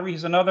Slattery,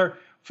 who's another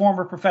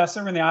former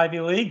professor in the Ivy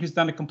League who's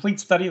done a complete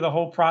study of the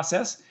whole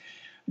process,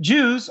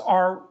 Jews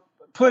are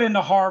put into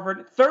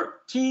Harvard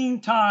 13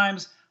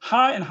 times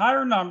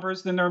higher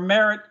numbers than their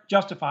merit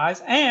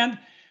justifies, and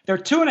they're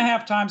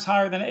 2.5 times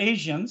higher than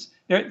Asians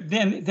their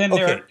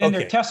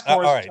test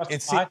scores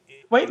justify.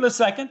 Wait a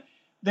second.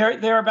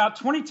 They're about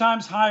 20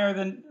 times higher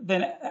than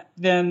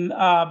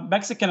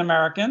Mexican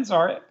Americans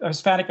or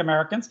Hispanic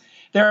Americans.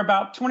 They're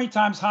about 20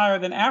 times higher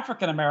than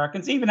African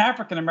Americans. Even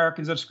African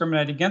Americans are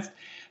discriminated against.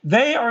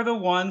 They are the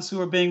ones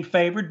who are being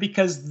favored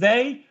because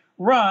they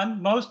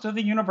run most of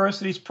the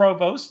university's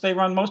provosts. They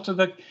run most of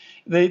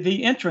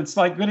the entrance.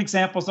 Like good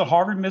examples of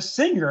Harvard, Miss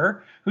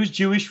Singer, who's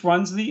Jewish,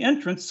 runs the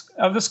entrance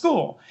of the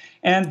school.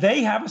 And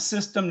they have a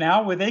system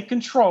now where they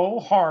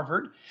control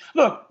Harvard.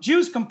 Look,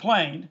 Jews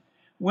complained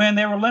when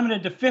they were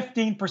limited to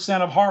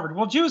 15% of Harvard.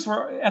 Well, Jews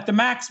were at the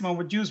maximum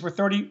when Jews were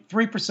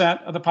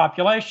 33% of the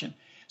population.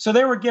 So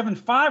they were given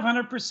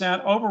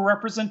 500%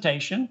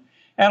 overrepresentation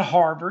at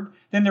Harvard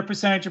than their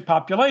percentage of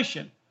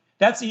population.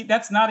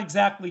 That's not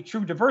exactly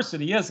true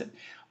diversity, is it?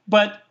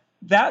 But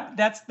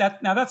that's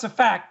a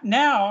fact.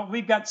 Now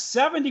we've got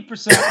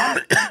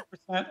 70%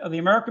 of the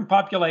American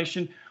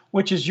population,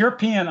 which is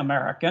European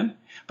American,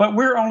 but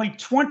we're only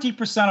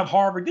 20% of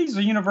Harvard. These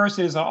are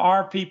universities of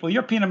our people.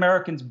 European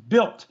Americans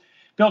built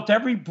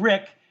every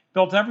brick,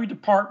 built every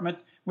department,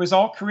 was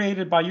all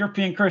created by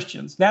European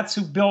Christians. That's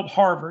who built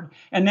Harvard.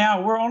 And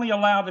now we're only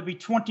allowed to be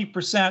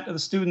 20% of the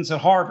students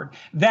at Harvard.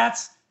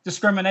 That's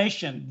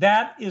discrimination.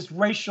 That is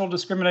racial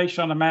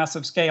discrimination on a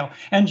massive scale.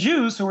 And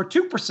Jews, who are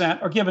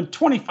 2%, are given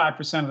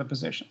 25% of the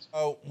positions.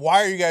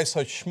 Why are you guys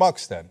such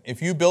schmucks then?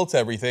 If you built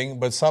everything,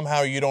 but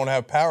somehow you don't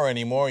have power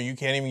anymore, you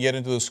can't even get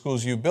into the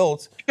schools you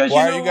built,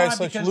 why are you guys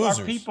such losers?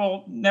 Our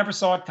people never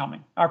saw it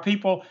coming. Our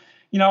people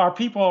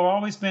have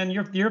always been,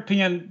 the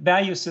European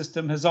value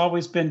system has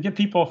always been give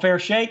people a fair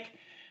shake.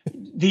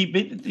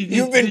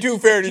 You've been too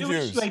fair to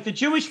Jews. The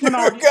Jewish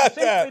minority, the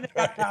same way they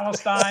got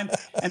Palestine,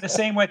 and the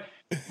same way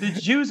the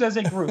Jews as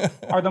a group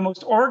are the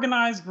most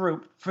organized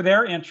group for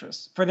their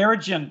interests, for their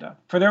agenda,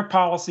 for their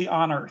policy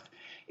on earth.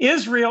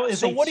 Israel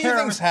is a terrorist nation. So what do you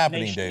think is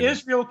happening, David?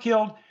 Israel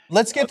killed.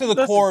 Let's get to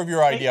the core of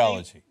your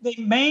ideology. They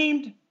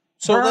maimed,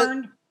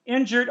 burned,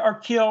 injured, or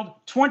killed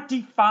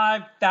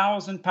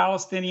 25,000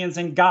 Palestinians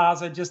in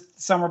Gaza just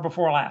the summer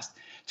before last.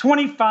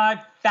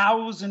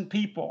 25,000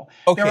 people.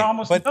 Okay, there are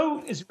almost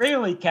no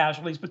Israeli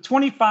casualties, but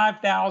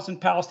 25,000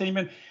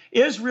 Palestinian.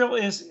 Israel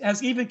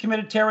has even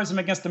committed terrorism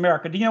against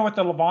America. Do you know what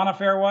the Lavon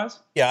affair was?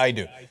 Yeah, I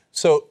do.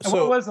 So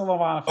what was the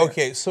Lavon affair?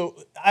 Okay, so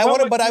I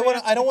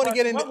don't want to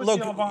get into.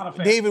 Look,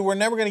 David, we're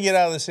never going to get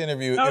out of this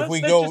interview if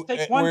we go. Let's just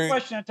take one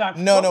question at a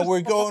time. No,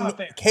 we're going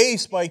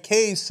case by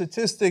case,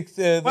 statistics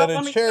that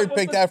are cherry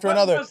picked after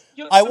another.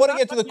 I want to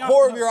get to the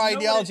core of your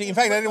ideology. In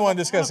fact, I didn't want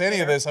to discuss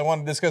any of this. I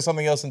want to discuss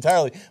something else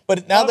entirely.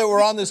 But now that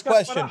we're on this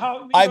question,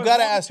 I've got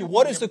to ask you,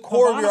 what is the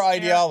core of your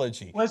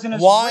ideology? Was an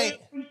Israeli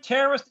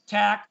terrorist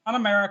attack on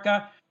America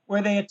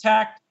where they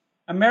attacked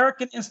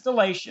American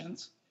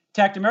installations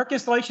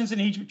in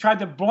Egypt, tried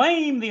to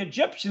blame the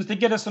Egyptians to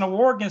get us in a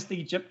war against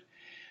Egypt.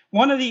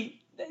 One of the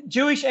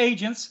Jewish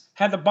agents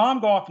had the bomb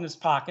go off in his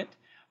pocket.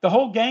 The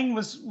whole gang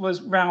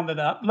was rounded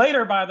up.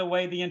 Later, by the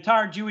way, the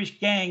entire Jewish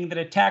gang that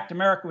attacked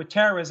America with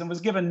terrorism was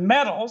given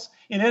medals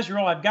in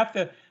Israel. I've got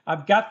the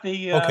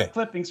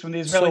clippings from the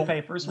Israeli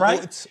papers,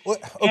 right?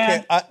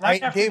 Okay,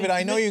 David,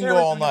 I know you can go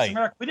all night.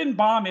 America, we didn't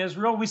bomb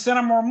Israel. We sent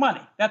them more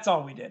money. That's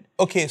all we did.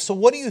 Okay, so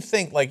what do you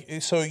think?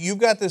 Like, so you've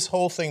got this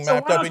whole thing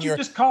mapped up in your. So why don't you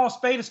just call a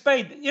spade a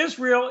spade?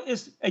 Israel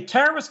is a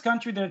terrorist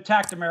country that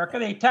attacked America.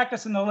 They attacked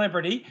us in the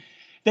Liberty.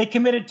 They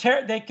committed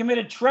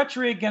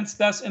treachery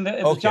against us in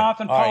the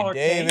Jonathan Pollard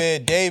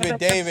case. David.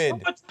 So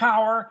much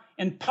power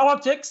in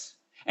politics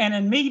and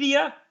in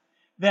media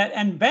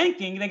and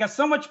banking. They got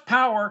so much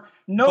power,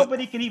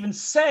 nobody can even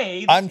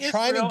say that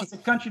Israel is a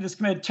country that's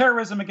committed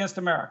terrorism against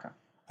America.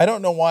 I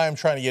don't know why I'm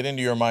trying to get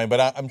into your mind,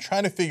 but I'm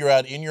trying to figure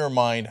out in your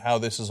mind how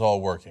this is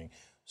all working.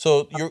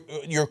 So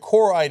your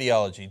core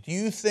ideology, do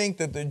you think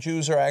that the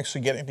Jews are actually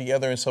getting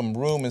together in some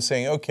room and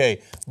saying,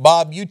 okay,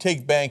 Bob, you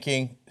take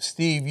banking,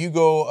 Steve, you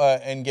go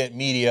and get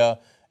media,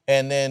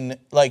 and then,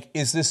 like,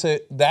 is this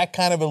that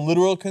kind of a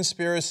literal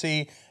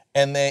conspiracy,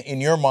 and then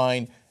in your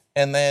mind,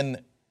 and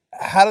then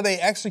how do they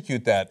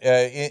execute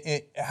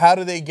that? How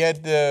do they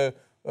get the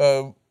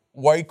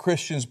white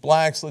Christians,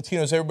 blacks,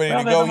 Latinos,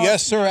 everybody to go,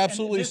 yes, sir,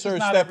 absolutely, sir,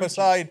 step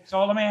aside?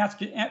 So let me ask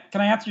you,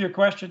 can I answer your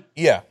question?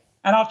 Yeah.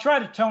 And I'll try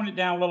to tone it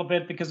down a little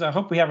bit because I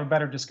hope we have a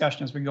better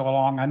discussion as we go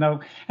along. I know,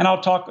 and I'll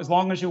talk as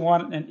long as you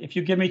want. And if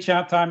you give me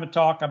time to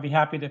talk, I'll be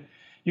happy to.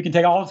 You can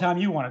take all the time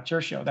you want. It's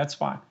your show. That's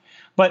fine.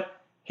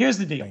 But here's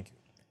the deal.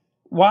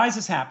 Why is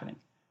this happening?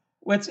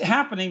 Well, it's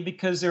happening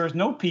because there is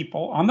no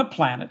people on the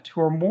planet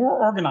who are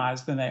more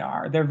organized than they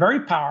are. They're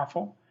very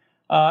powerful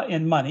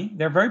in money.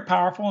 They're very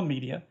powerful in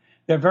media.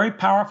 They're very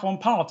powerful in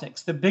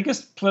politics. The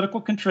biggest political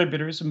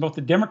contributors in both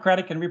the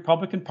Democratic and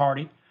Republican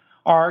Party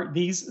are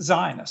these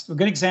Zionists. A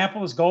good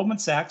example is Goldman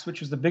Sachs,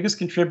 which was the biggest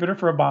contributor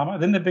for Obama,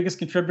 then the biggest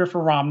contributor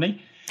for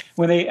Romney.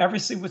 When they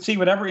would see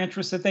whatever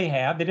interest that they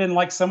had, they didn't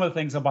like some of the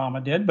things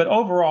Obama did, but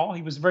overall,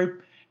 he was very,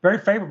 very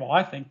favorable,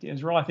 I think, to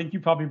Israel. I think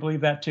you probably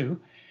believe that too.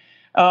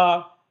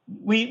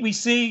 We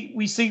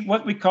see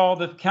what we call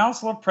the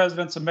Council of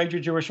Presidents of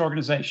Major Jewish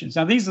Organizations.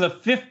 Now, these are the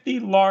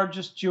 50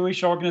 largest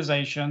Jewish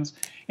organizations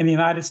in the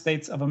United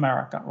States of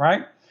America,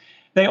 right?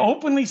 They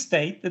openly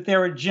state that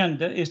their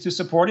agenda is to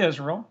support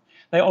Israel.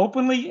 They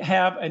openly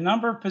have a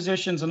number of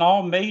positions on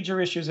all major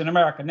issues in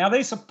America. Now,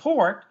 they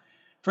support,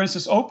 for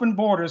instance, open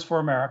borders for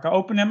America,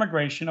 open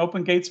immigration,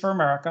 open gates for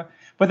America,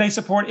 but they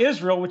support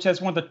Israel, which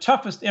has one of the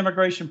toughest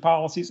immigration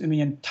policies in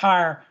the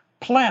entire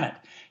planet.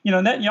 You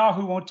know,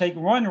 Netanyahu won't take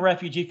one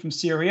refugee from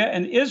Syria,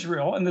 and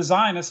Israel and the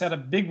Zionists had a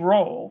big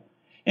role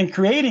in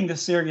creating the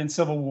Syrian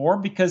civil war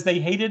because they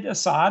hated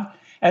Assad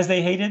as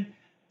they hated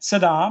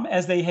Saddam,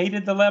 as they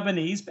hated the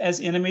Lebanese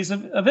as enemies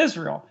of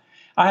Israel.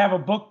 I have a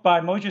book by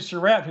Moshe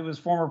Surratt, who was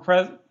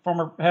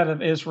former head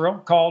of Israel,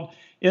 called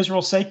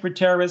Israel's Sacred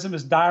Terrorism,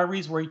 his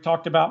diaries, where he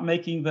talked about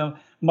making the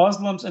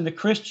Muslims and the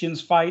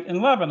Christians fight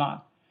in Lebanon.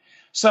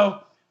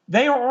 So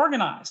they are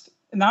organized.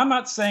 And I'm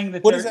not saying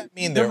that. What does that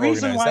mean? They're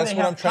organized. That's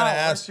what I'm trying to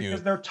ask you.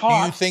 They're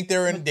taught. Do you think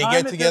they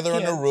get together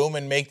in a room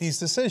and make these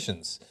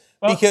decisions?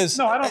 Well, because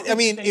no, I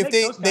mean,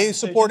 if they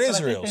support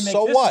Israel,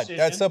 so what?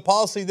 That's a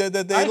policy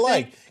that they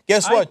like.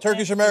 Guess what?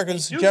 Turkish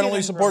Americans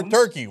generally support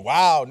Turkey.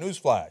 Wow,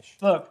 newsflash.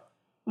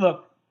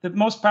 Look, the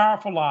most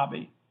powerful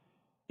lobby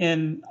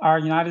in our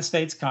United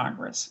States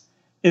Congress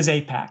is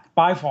AIPAC,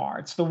 by far.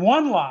 It's the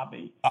one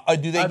lobby.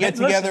 Do they get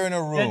together in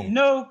a room? That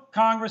no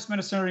congressman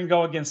or senator can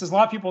go against. There's a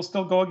lot of people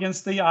still go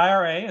against the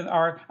IRA,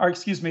 or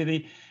excuse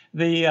me,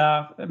 the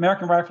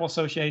American Rifle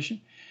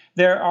Association.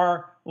 There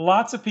are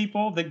lots of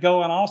people that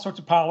go on all sorts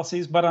of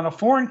policies, but on a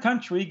foreign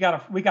country,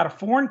 we got a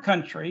foreign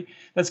country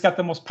that's got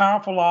the most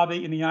powerful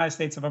lobby in the United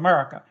States of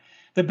America.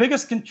 The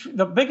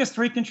biggest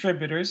three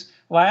contributors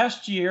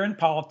last year in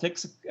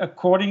politics,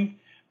 according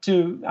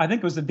to, I think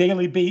it was the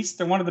Daily Beast,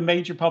 they're one of the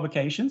major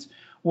publications,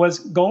 was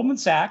Goldman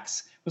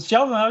Sachs.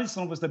 Sheldon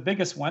Adelson was the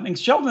biggest one. And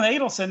Sheldon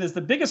Adelson is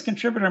the biggest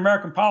contributor in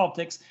American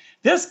politics.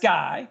 This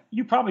guy,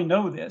 you probably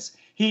know this,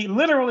 he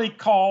literally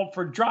called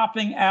for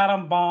dropping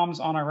atom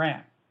bombs on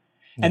Iran.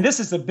 And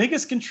this is the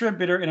biggest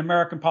contributor in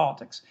American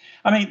politics.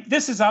 I mean,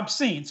 this is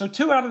obscene. So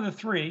 2 out of the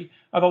 3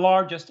 are the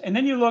largest. And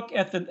then you look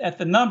at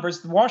the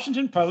numbers. The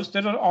Washington Post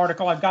did an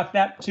article. I've got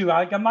that too.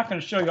 I'm not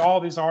going to show you all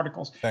these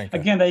articles.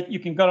 Again, you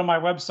can go to my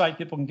website.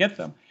 People can get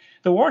them.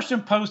 The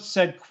Washington Post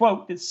said,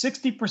 quote, that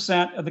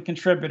 60% of the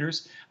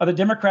contributors of the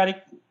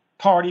Democratic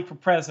Party for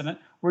president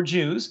were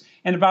Jews,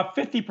 and about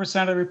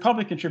 50% of the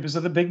Republican contributors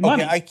of the big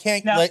money. Okay, I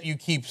can't let you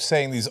keep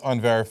saying these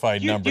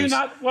unverified numbers. Do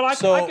not. Well, I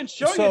can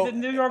show you the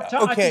New York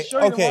Times. I can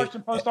show you the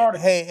Washington Post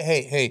article.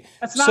 Hey.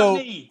 That's not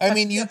me. I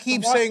mean, you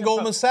keep saying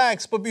Goldman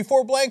Sachs, but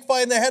before Blank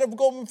Fine, the head of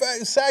Goldman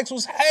Sachs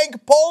was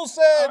Hank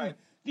Paulson.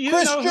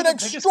 Christian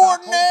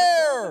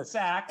extraordinaire.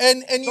 Sachs,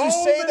 and you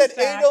say that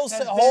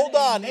Adelson, hold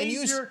on, and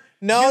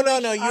No,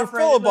 Jewish you're operated-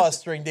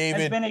 filibustering, listen,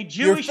 David. has been a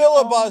You're Jewish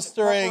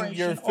filibustering.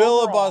 You're corporation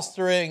overall.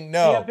 filibustering.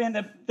 No. They have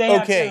been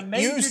Okay,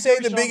 you say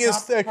the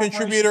biggest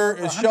contributor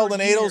is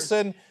Sheldon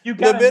Adelson.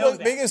 The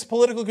biggest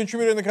political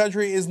contributor in the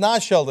country is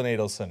not Sheldon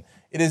Adelson.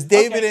 It is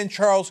David and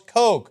Charles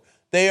Koch.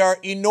 They are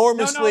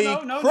enormously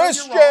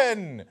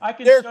Christian.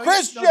 They're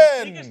Christian.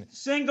 The biggest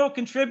single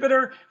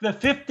contributor, the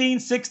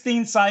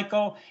 15-16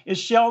 cycle, is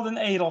Sheldon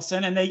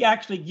Adelson, and they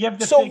actually give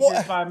the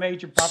figures by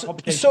major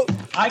publication. So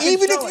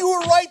even if you were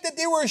right that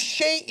they were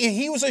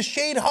he was a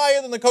shade higher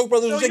than the Koch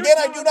brothers, which again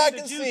I do not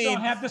concede.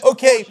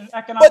 Okay,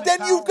 but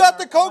then you've got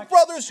the Koch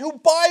brothers who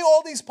buy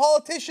all these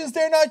politicians.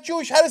 They're not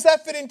Jewish. How does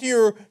that fit into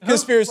your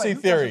conspiracy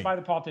theory? Who buy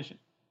the politician?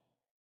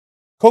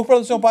 Koch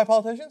brothers don't buy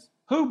politicians?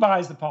 Who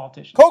buys the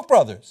politician? Koch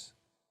brothers.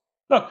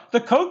 Look, the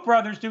Koch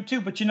brothers do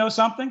too, but you know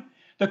something?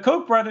 The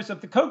Koch brothers, if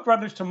the Koch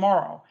brothers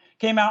tomorrow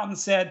came out and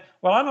said,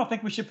 well, I don't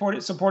think we should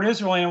support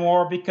Israel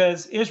anymore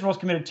because Israel's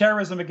committed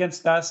terrorism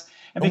against us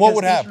and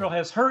because Israel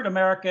has hurt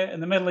America in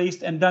the Middle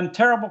East and done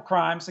terrible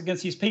crimes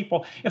against these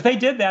people. If they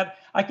did that,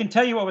 I can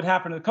tell you what would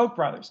happen to the Koch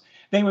brothers.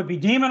 They would be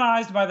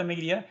demonized by the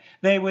media.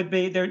 They would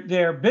be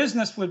their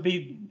business would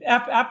be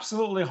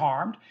absolutely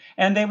harmed,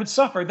 and they would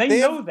suffer. They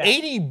know that.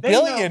 $80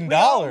 billion. We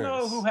all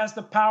know who has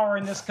the power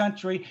in this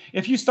country.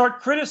 If you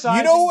start criticizing,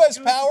 you know who has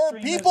power?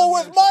 People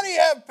with money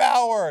have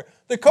power.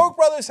 The Koch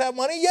brothers have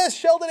money. Yes,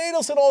 Sheldon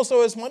Adelson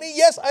also has money.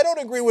 Yes, I don't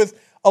agree with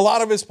a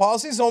lot of his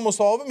policies, almost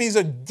all of them. He's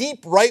a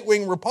deep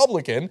right-wing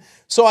Republican,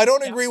 so I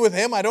don't agree with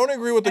him. I don't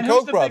agree with the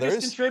Koch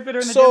brothers. Contributor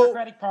in the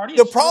Democratic Party?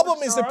 The problem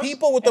is the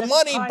people with the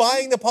money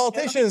buying the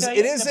politicians.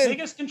 It isn't.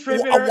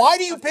 Why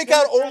do you pick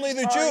out only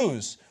the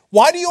Jews?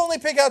 Why do you only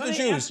pick out the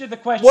Jews?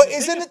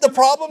 Isn't it the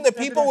problem that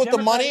people with the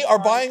money are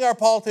buying our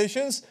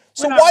politicians?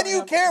 So why do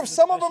you care if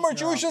some of them are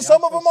Jewish and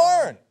some of them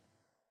aren't?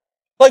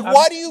 Like,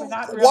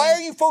 why are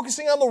you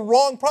focusing on the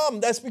wrong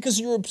problem? That's because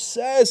you're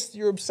obsessed.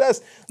 You're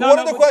obsessed. One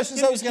of the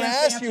questions I was going to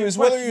ask you is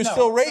whether you're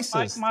still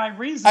racist.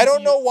 I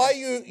don't know why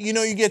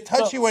you get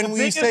touchy when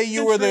we say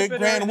you were the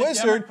Grand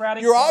Wizard.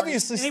 You're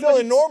obviously still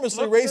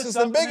enormously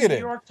racist and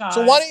bigoted.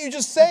 So why don't you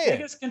just say it? The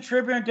biggest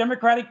contributor in the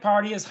Democratic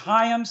Party is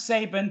Chaim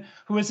Sabin,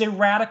 who is a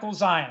radical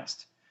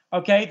Zionist.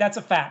 Okay, that's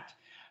a fact.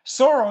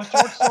 George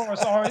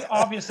Soros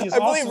obviously is I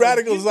believe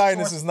radical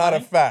Zionist is not a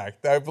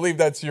fact. I believe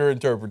that's your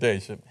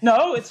interpretation.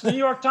 No, it's the New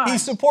York Times. He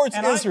supports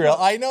Israel.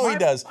 I know he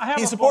does.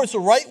 He supports the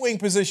right-wing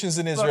positions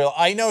in Israel.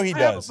 I know he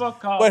does.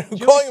 But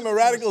calling him a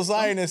radical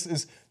Zionist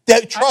is,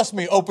 trust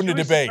me, open to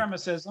debate.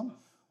 Supremacism,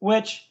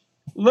 which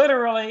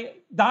literally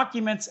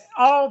documents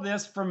all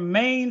this from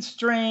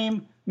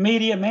mainstream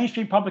media,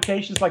 mainstream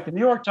publications like the New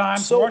York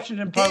Times, the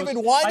Washington Post.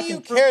 David, why do you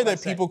care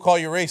that people call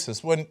you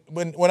racist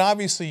when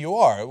obviously you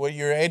are? Well,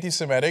 you're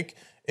anti-Semitic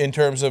in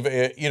terms of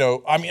you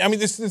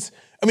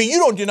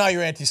don't deny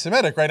you're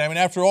anti-Semitic, right? I mean,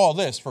 after all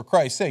this, for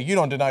Christ's sake, you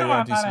don't deny you're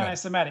anti-Semitic. I'm not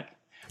anti-Semitic.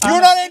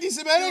 You're not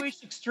anti-Semitic?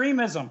 Jewish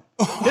extremism.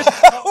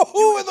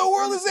 Who in the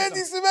world is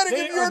anti-Semitic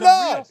if you're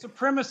not? Real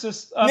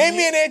supremacists. Name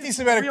me an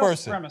anti-Semitic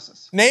person.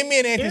 Name me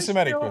an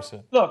anti-Semitic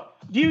person. Look,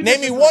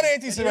 name me one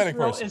anti-Semitic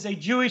person. Israel is a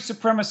Jewish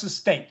supremacist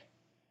state.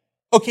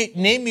 Okay,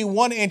 name me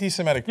one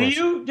anti-Semitic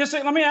person.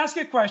 Let me ask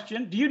you a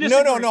question. Do you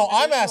disagree? No,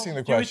 I'm asking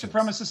the question. Jewish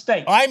supremacist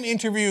state. I'm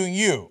interviewing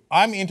you.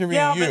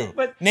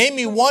 But name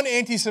me one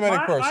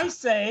anti-Semitic person. I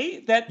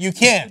say that you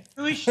can't.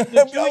 The Jewish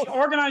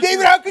organization.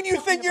 David, how can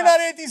you think you're not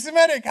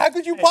anti-Semitic? How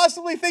could you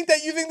possibly think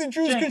that you think the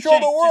Jews control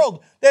the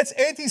world? That's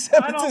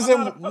anti-Semitism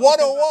 101.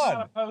 I'm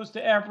not opposed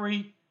to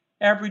every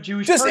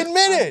Jewish person. Just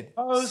admit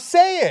it.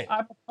 Say it.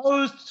 I'm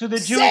opposed to the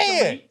Jewish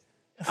elite.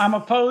 I'm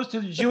opposed to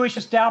the Jewish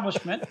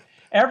establishment.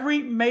 Every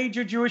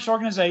major Jewish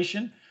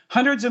organization,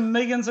 hundreds of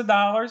millions of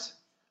dollars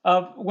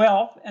of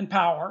wealth and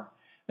power,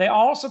 they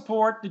all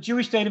support the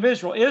Jewish state of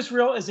Israel.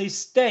 Israel is a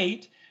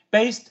state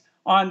based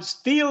on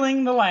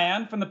stealing the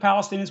land from the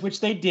Palestinians, which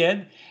they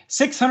did.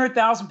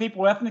 600,000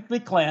 people ethnically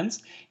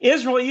cleansed.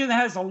 Israel even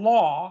has a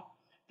law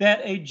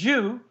that a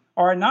Jew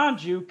or a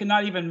non-Jew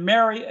cannot even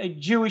marry a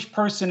Jewish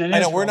person in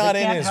Israel. I know, we're not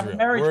in Israel.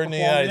 We're in the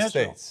United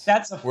States.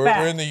 That's a fact.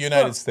 We're in the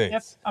United States.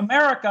 If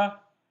America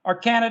or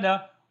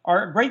Canada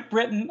or Great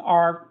Britain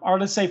or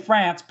let's say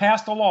France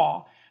passed a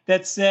law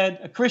that said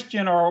a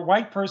Christian or a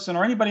white person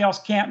or anybody else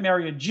can't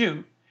marry a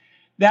Jew,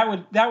 that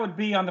would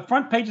be on the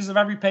front pages of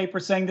every paper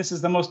saying this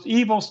is the most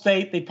evil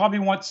state. They probably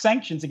want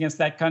sanctions against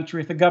that country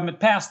if the government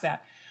passed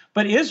that.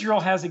 But Israel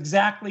has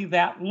exactly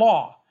that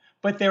law.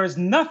 But there is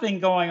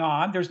nothing going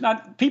on.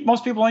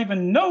 Most people don't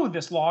even know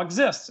this law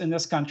exists in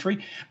this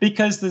country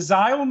because the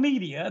Zio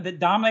media that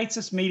dominates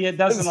this media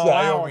doesn't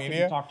allow it to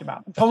be talked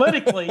about.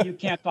 Politically, you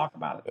can't talk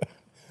about it.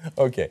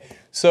 Okay,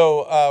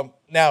 so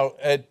now,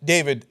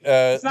 David,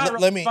 it's not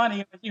really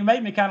funny. You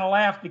made me kind of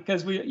laugh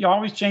because you're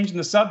always changing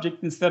the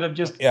subject instead of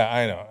just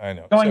I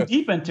know going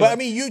deep into it. But I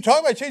mean, you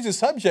talk about changing the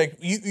subject.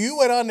 You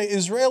went on to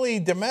Israeli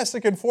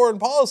domestic and foreign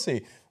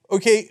policy.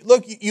 Okay,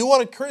 look, you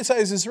want to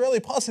criticize Israeli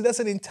policy. That's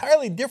an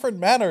entirely different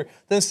matter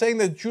than saying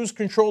that Jews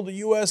control the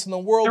U.S. and the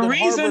world and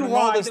Harvard and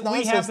all this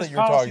nonsense that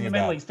you're talking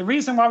about. The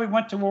reason why we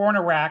went to war in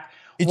Iraq.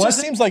 It just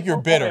seems like you're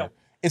bitter.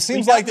 It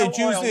seems like the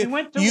Jews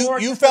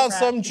you found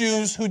some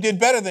Jews who did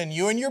better than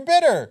you, and you're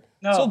bitter.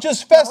 No, so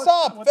just fess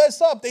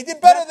up. They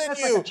did better than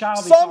you.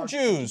 Some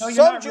Jews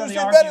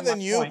did better than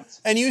you,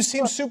 and you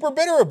seem super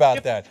bitter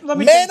about that.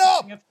 Man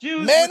up.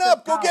 Man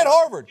up. Go get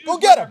Harvard. Go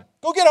get them.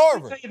 Go get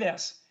Harvard. Let me tell you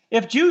this.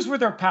 If Jews were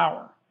their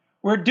power,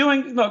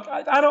 look,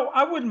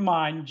 I wouldn't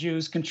mind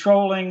Jews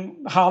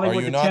controlling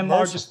Hollywood, the 10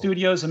 largest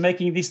studios, and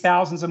making these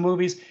thousands of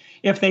movies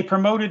if they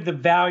promoted the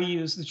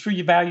values, the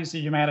true values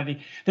of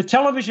humanity. The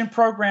television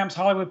programs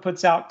Hollywood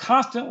puts out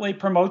constantly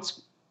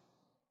promotes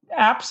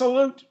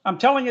absolute, I'm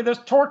telling you, there's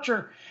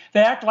torture. They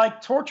act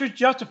like torture is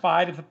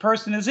justified if the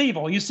person is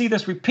evil. You see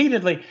this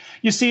repeatedly.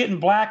 You see it in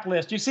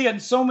Blacklist. You see it in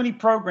so many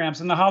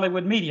programs in the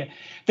Hollywood media.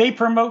 They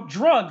promote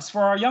drugs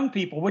for our young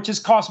people, which has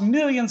cost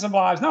millions of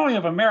lives, not only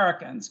of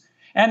Americans,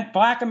 and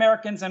Black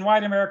Americans and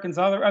white Americans,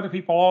 other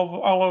people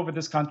all over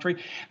this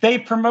country. They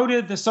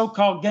promoted the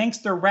so-called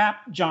gangster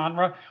rap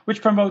genre, which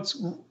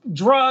promotes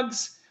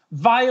drugs,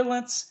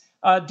 violence,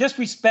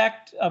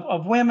 disrespect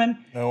of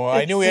women. No,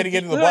 I knew we had to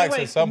get to the blacks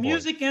at some point. The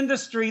music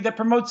industry that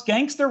promotes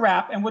gangster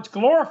rap and which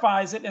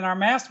glorifies it in our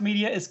mass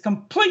media is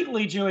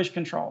completely Jewish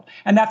controlled.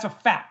 And that's a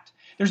fact.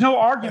 There's no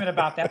argument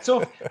about that.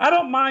 So I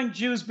don't mind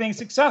Jews being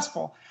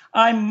successful.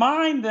 I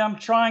mind them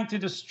trying to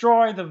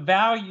destroy the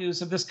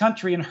values of this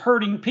country and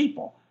hurting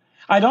people.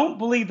 I don't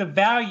believe the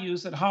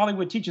values that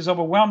Hollywood teaches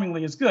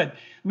overwhelmingly is good.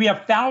 We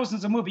have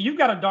thousands of movies. You've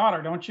got a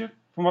daughter, don't you?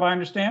 From what I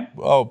understand.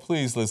 Oh,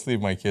 please, let's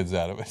leave my kids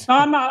out of it. No,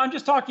 I'm not. I'm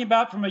just talking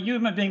about from a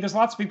human being. There's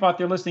lots of people out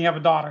there listening who have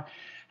a daughter.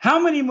 How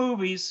many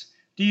movies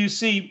do you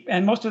see,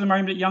 and most of them are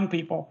aimed at young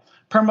people,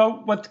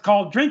 promote what's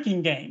called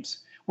drinking games,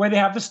 where they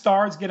have the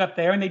stars get up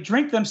there and they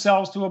drink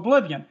themselves to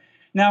oblivion?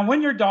 Now,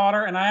 when your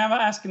daughter, and I am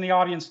asking the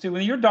audience too,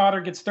 when your daughter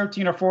gets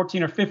 13 or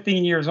 14 or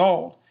 15 years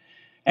old,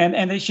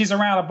 and she's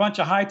around a bunch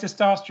of high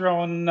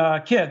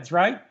testosterone kids,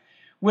 right?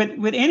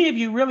 Would any of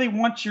you really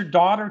want your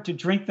daughter to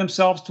drink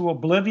themselves to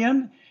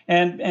oblivion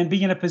and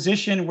be in a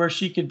position where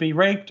she could be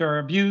raped or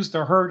abused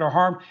or hurt or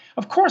harmed?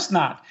 Of course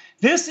not.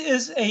 This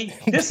is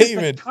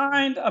the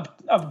kind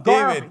of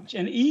garbage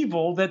and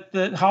evil that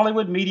the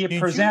Hollywood media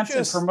presents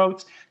and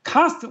promotes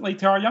constantly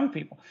to our young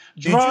people.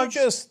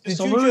 Drugs,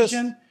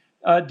 disillusion,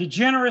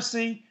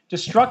 degeneracy,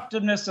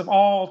 destructiveness of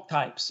all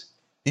types.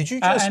 Did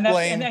you just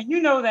blame? And you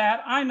know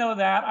that. I know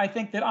that. I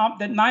think that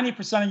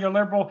 90% of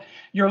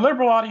your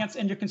liberal audience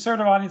and your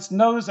conservative audience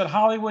knows that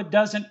Hollywood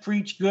doesn't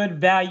preach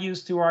good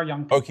values to our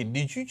young people. Okay,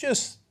 did you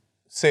just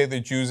say the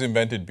Jews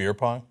invented beer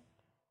pong?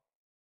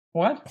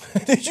 What?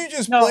 Did you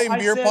just blame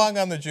beer pong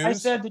on the Jews? I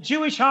said the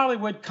Jewish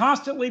Hollywood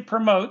constantly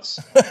promotes.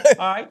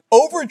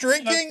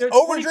 Overdrinking?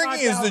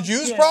 Overdrinking is the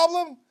Jews'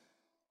 problem?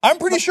 I'm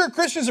pretty sure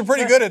Christians are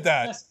pretty good at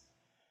that. Yes.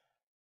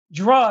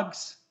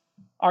 Drugs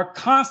are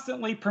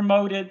constantly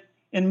promoted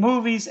in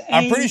movies.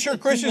 I'm pretty sure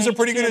Christians are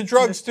pretty good at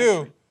drugs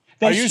too.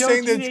 Are you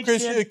saying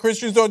that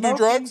Christians don't do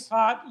drugs?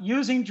 Pot,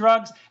 using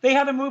drugs. They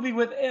had a movie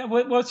with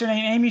what's her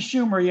name, Amy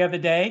Schumer, the other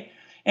day,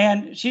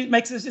 and she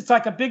makes this. It's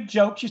like a big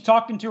joke. She's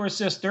talking to her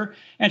sister,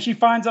 and she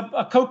finds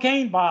a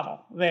cocaine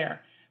bottle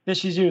there that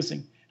she's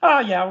using. Oh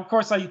yeah, of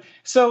course.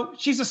 So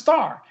she's a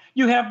star.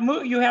 You have All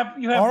right,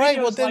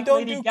 videos well, then like don't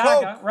Lady do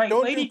Gaga, coke. right?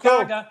 Don't Lady do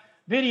coke. Gaga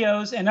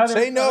videos and other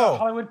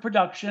Hollywood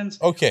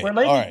productions. Okay, where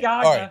Lady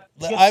Gaga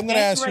gets I'm going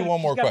to ask you one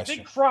more question. She's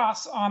got a big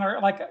cross on her,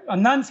 like a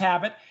nun's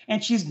habit,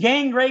 and she's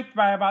gang raped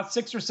by about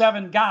 6 or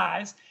 7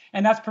 guys,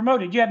 and that's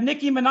promoted. You have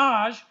Nicki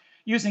Minaj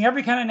using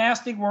every kind of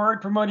nasty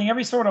word, promoting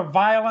every sort of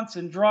violence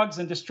and drugs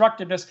and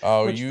destructiveness,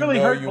 which really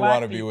hurt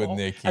black people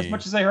as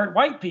much as they hurt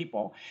white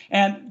people.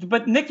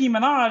 But Nicki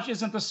Minaj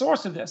isn't the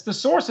source of this. The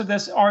source of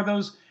this are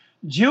those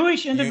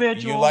Jewish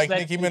individuals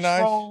that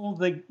control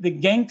the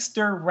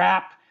gangster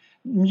rap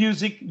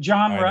music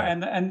genre.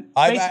 And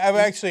I've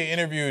actually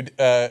interviewed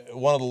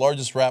one of the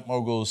largest rap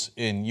moguls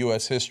in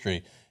U.S.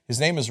 history. His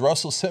name is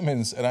Russell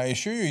Simmons, and I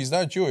assure you he's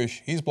not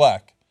Jewish. He's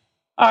black.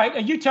 All right,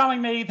 are you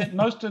telling me that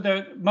most of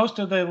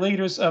the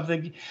leaders of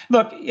the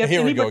look? If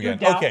Here we go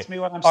anybody again. doubts me,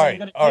 what I'm saying,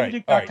 go to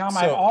davidduke.com.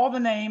 I have all the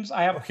names.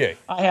 I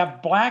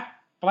have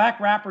black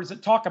rappers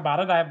that talk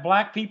about it. I have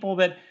black people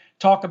that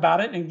talk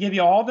about it and give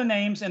you all the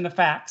names and the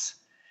facts.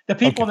 The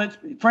people that,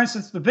 for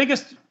instance, the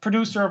biggest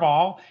producer of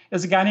all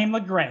is a guy named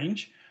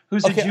LaGrange,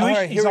 who's a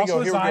Jewish. He's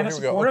also a Zionist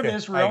supporter of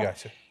Israel. I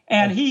got you.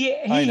 And he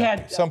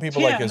had some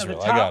people like Israel.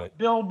 The top I got it.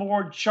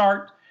 Billboard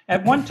chart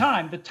at one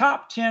time, the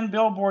top 10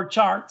 Billboard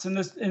charts in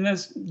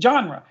this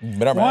genre.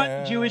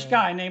 One Jewish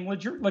guy named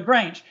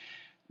LaGrange.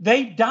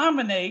 They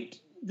dominate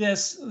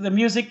the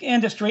music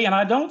industry, and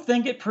I don't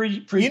think it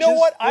preaches. You know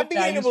what? I'm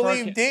beginning to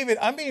believe, David.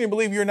 I'm beginning to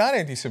believe you're not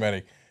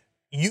anti-Semitic.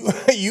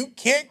 You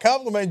can't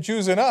compliment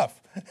Jews enough.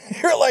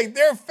 You're like,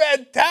 they're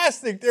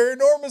fantastic. They're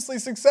enormously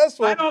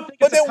successful. I don't think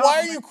but then why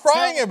are you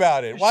crying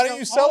about it? Why don't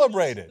you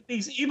celebrate it?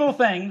 These evil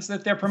things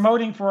that they're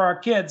promoting for our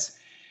kids,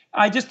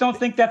 I just don't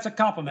think that's a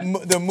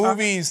compliment. The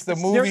movies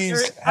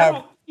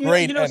have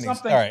great endings.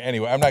 All right,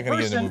 anyway, I'm not going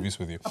to get into movies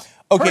with you.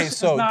 Okay,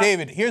 so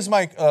David, here's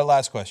my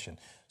last question.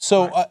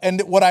 So,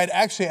 and what I'd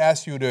actually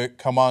asked you to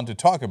come on to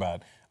talk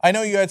about, I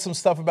know you had some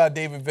stuff about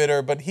David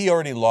Vitter, but he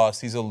already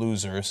lost. He's a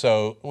loser,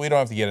 so we don't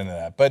have to get into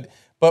that. But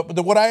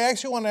what I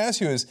actually want to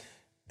ask you is,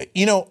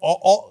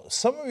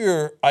 some of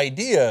your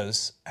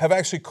ideas have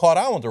actually caught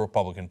on with the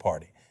Republican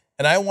Party.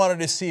 And I wanted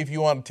to see if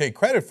you want to take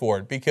credit for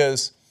it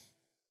because,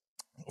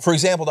 for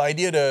example, the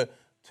idea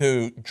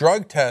to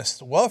drug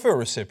test welfare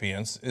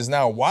recipients is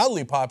now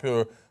wildly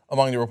popular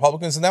among the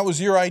Republicans, and that was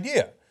your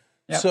idea.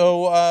 Yep.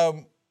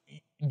 So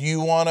do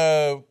you want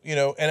to,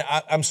 and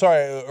I'm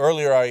sorry,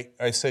 earlier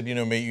I said,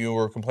 maybe you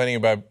were complaining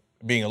about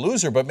being a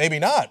loser, but maybe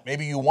not.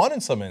 Maybe you won in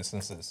some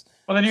instances.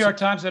 Well, the New York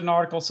Times did an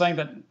article saying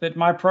that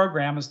my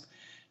program is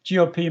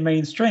GOP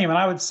mainstream, and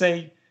I would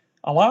say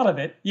a lot of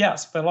it,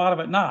 yes, but a lot of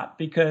it not,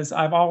 because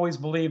I've always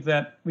believed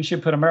that we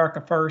should put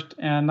America first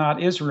and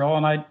not Israel,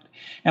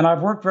 and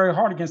I've worked very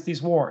hard against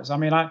these wars. I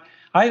mean,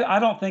 I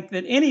don't think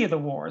that any of the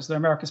wars that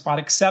America's fought,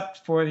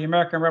 except for the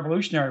American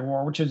Revolutionary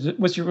War, which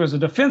was a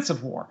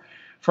defensive war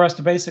for us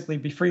to basically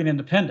be free and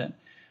independent,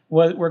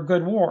 were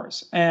good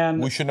wars.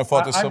 And we shouldn't have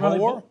fought the Civil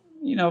War?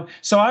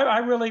 So I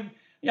really...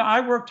 Yeah,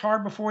 I worked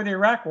hard before the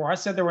Iraq War. I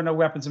said there were no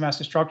weapons of mass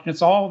destruction.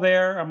 It's all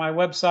there on my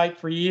website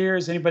for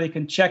years. Anybody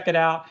can check it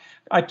out.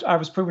 I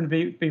was proven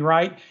to be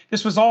right.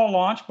 This was all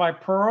launched by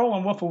Pearl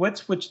and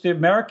Wolfowitz, which the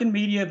American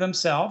media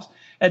themselves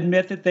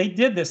admit that they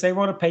did this. They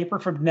wrote a paper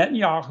from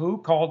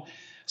Netanyahu called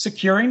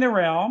Securing the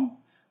Realm,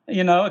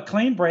 a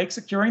clean break,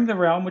 Securing the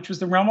Realm, which was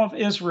the realm of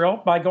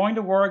Israel by going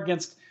to war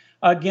against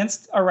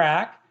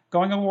Iraq,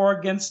 going to war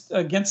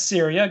against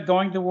Syria,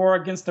 going to war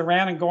against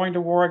Iran, and going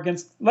to war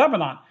against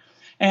Lebanon.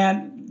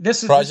 And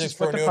this is Project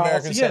for what a the New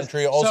American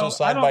Century, also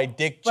signed by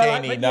Dick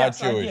Cheney, not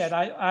Jewish.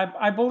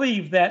 I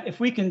believe that if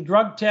we can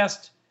drug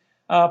test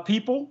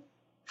people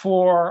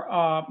for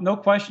no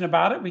question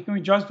about it, we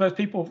can drug test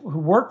people who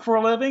work for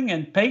a living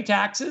and pay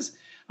taxes.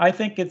 I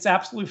think it's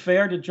absolutely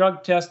fair to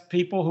drug test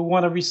people who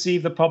want to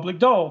receive the public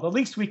dole. The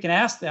least we can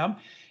ask them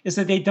is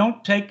that they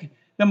don't take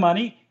the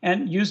money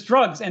and use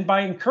drugs. And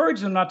by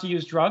encouraging them not to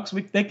use drugs,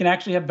 they can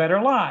actually have better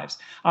lives.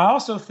 I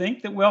also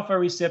think that welfare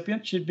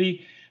recipients should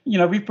be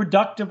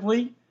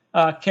reproductively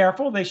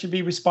careful. They should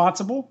be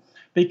responsible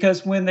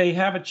because when they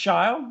have a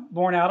child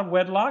born out of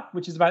wedlock,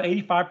 which is about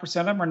 85%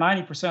 of them or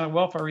 90% of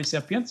welfare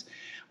recipients,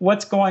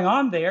 what's going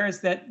on there is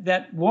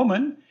that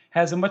woman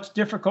has a much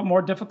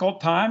more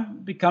difficult time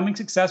becoming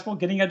successful,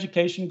 getting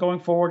education,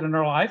 going forward in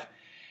her life.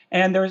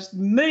 And there's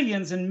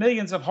millions and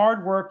millions of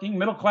hardworking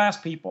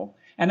middle-class people.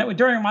 And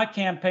during my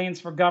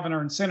campaigns for governor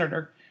and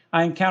senator,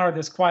 I encountered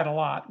this quite a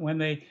lot. When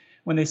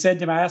they said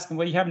to me, I asked them,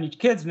 well, you have any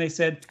kids? And they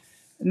said,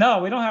 no,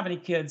 we don't have any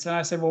kids. And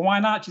I said, well, why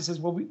not? She says,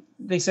 well,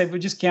 they said, we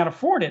just can't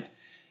afford it.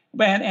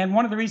 And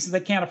one of the reasons they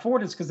can't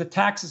afford it is because the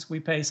taxes we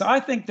pay. So I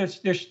think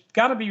there's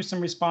got to be some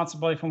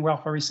responsibility from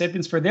welfare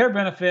recipients for their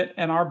benefit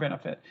and our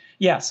benefit.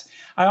 Yes.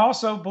 I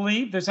also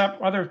believe there's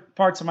other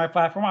parts of my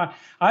platform.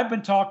 I've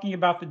been talking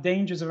about the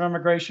dangers of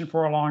immigration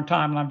for a long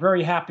time, and I'm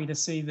very happy to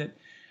see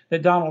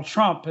that Donald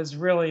Trump has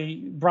really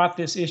brought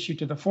this issue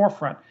to the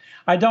forefront.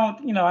 I don't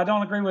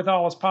agree with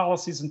all his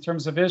policies in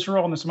terms of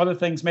Israel, and there's some other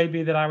things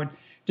maybe that I would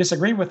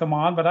disagree with him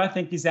on, but I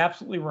think he's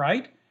absolutely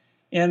right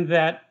in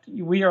that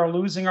we are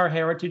losing our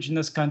heritage in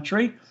this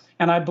country,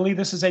 and I believe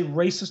this is a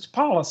racist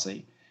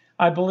policy.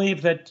 I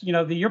believe that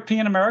the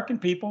European American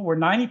people were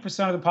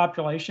 90% of the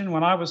population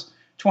when I was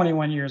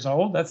 21 years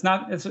old. That's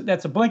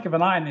a blink of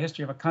an eye in the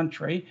history of a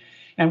country,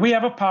 and we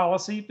have a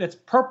policy that's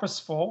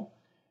purposeful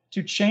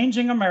to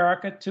changing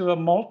America to a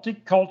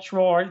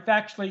multicultural, or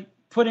actually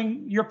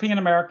putting European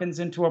Americans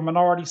into a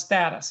minority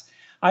status.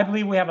 I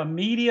believe we have a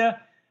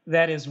media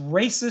that is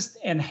racist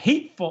and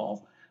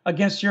hateful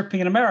against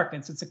European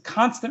Americans. It's a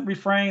constant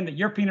refrain that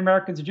European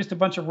Americans are just a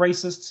bunch of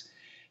racists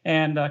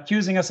and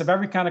accusing us of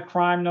every kind of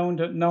crime known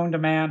to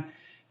man.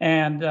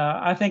 And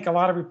I think a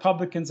lot of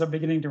Republicans are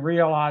beginning to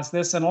realize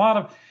this. And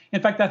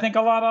in fact, I think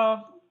a lot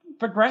of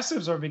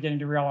progressives are beginning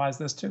to realize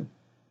this too.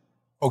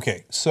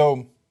 Okay,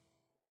 so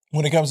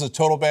when it comes to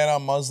total ban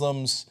on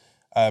Muslims,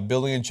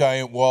 building a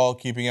giant wall,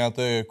 keeping out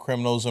the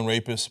criminals and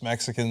rapists,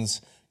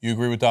 Mexicans, you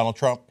agree with Donald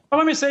Trump? Well,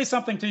 let me say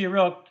something to you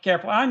real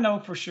careful. I know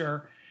for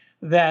sure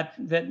that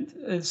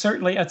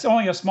certainly it's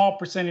only a small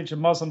percentage of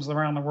Muslims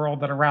around the world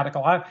that are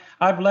radical.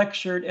 I've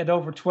lectured at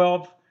over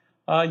 12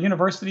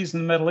 universities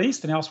in the Middle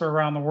East and elsewhere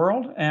around the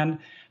world, and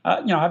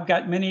I've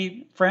got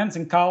many friends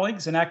and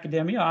colleagues in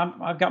academia.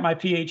 I've got my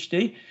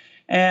PhD,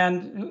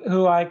 and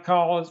who I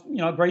call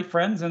great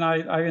friends, and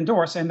I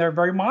endorse, and they're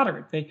very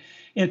moderate.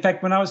 In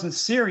fact, when I was in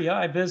Syria,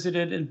 I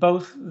visited in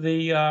both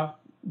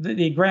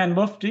the Grand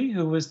Mufti,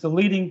 who was the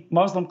leading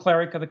Muslim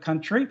cleric of the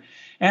country,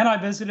 and I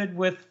visited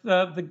with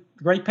the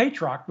Great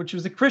Patriarch, which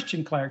was the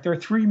Christian cleric. There are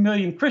 3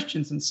 million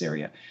Christians in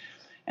Syria.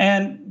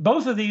 And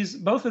both of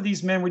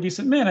these men were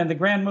decent men, and the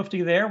Grand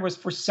Mufti there was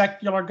for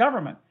secular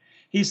government.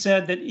 He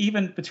said that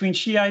even between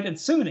Shiite and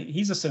Sunni,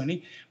 he's a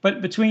Sunni,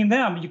 but between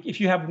them, if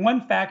you have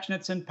one faction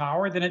that's in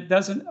power, then it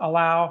doesn't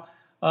allow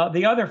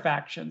the other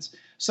factions.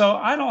 So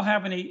I don't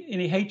have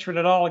any hatred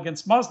at all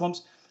against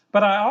Muslims.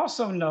 But I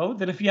also know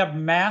that if you have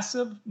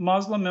massive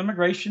Muslim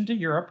immigration to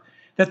Europe,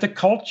 that the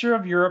culture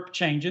of Europe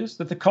changes,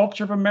 that the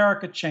culture of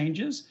America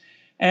changes,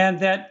 and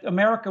that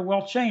America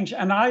will change.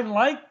 And I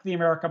like the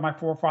America of my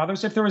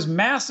forefathers. If there was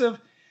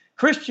massive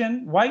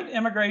Christian white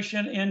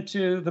immigration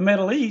into the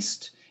Middle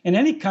East in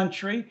any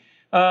country,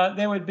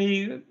 they would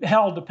be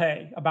hell to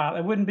pay about it.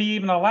 It wouldn't be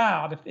even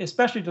allowed,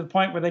 especially to the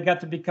point where they got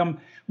to become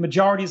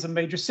majorities of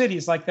major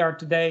cities like they are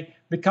today,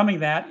 becoming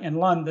that in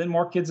London.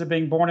 More kids are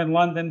being born in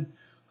London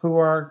who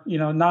are,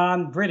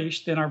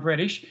 non-British than are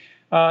British.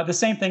 The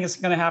same thing is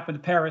going to happen to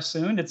Paris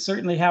soon. It's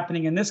certainly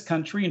happening in this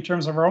country in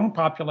terms of our own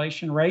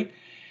population rate.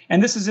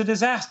 And this is a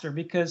disaster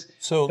because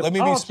let me be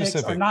politics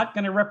specific. are not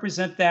going to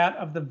represent that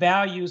of the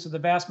values of the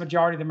vast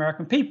majority of the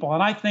American people.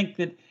 And I think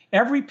that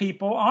every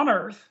people on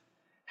earth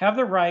have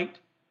the right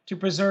to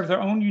preserve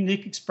their own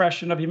unique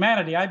expression of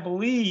humanity. I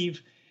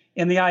believe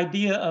in the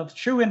idea of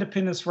true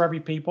independence for every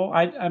people.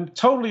 I'm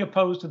totally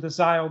opposed to the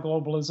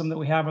xenoglobalism that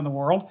we have in the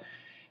world.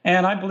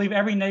 And I believe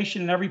every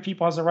nation and every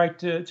people has a right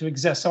to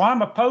exist. So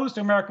I'm opposed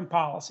to American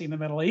policy in the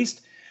Middle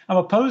East. I'm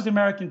opposed to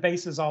American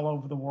bases all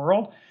over the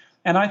world.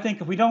 And I think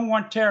if we don't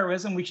want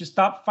terrorism, we should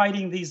stop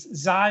fighting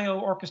these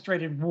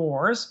orchestrated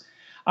wars.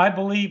 I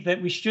believe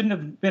that we shouldn't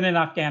have been in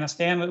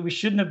Afghanistan, that we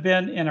shouldn't have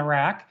been in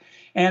Iraq.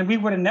 And we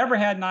would have never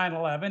had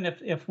 9/11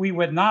 if we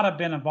would not have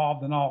been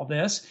involved in all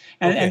this.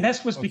 And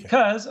this was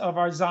because of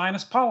our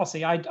Zionist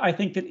policy. I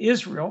think that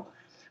Israel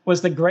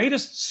was the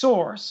greatest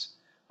source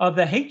of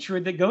the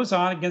hatred that goes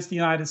on against the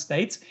United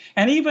States.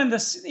 And even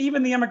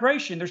the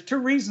immigration. There's two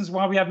reasons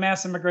why we have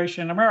mass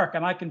immigration in America,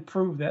 and I can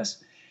prove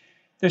this.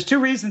 There's two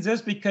reasons.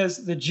 Is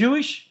because the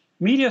Jewish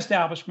media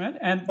establishment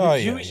and the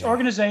Jewish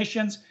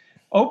organizations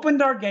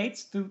opened our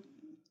gates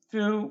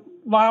through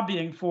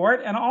lobbying for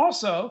it, and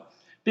also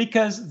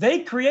because they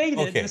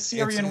created the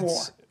Syrian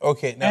war.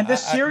 Okay, now, and the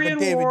Syrian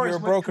David, war you're is a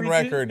broken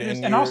record,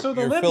 and also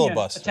the Libyan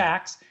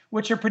attacks,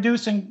 which are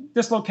producing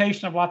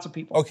dislocation of lots of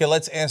people. Okay,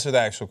 let's answer the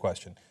actual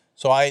question.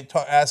 So I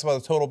asked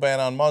about a total ban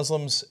on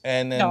Muslims,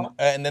 and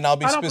then I'll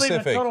be specific. I don't believe in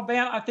a total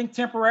ban. I think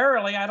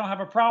temporarily I don't have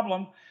a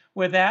problem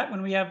with that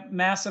when we have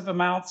massive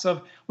amounts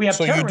of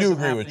So you do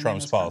agree with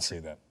Trump's policy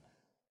then?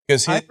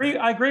 Because I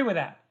agree with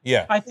that.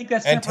 Yeah, I think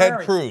that's and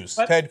temporary.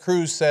 Ted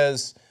Cruz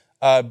says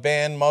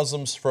ban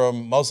Muslims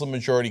from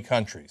Muslim-majority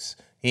countries.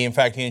 He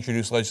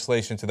introduced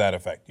legislation to that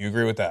effect. You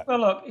agree with that? Well,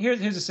 look, here's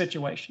the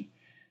situation.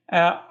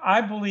 I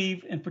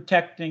believe in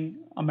protecting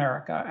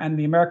America and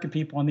the American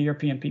people and the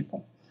European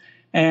people,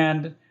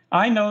 and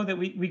I know that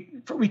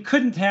we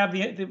couldn't have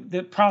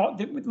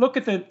look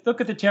at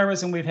the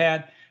terrorism we've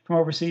had from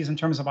overseas in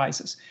terms of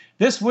ISIS.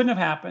 This wouldn't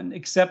have happened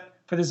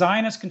except for the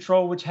Zionist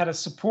control, which had us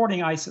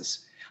supporting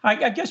ISIS.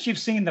 I guess you've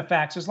seen the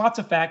facts. There's lots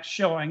of facts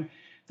showing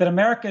that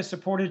America has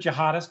supported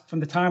jihadists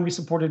from the time we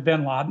supported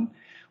bin Laden.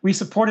 We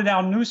supported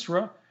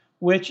al-Nusra,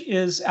 which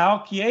is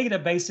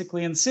al-Qaeda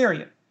basically in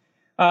Syria.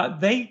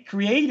 They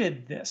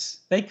created this.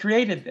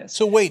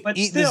 So wait,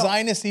 the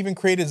Zionists even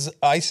created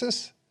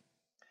ISIS?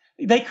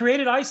 They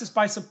created ISIS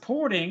by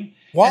supporting.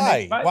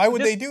 Why? Why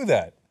would they do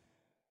that?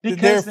 Because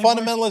they're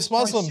fundamentalist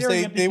Muslims.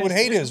 They would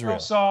hate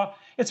Israel.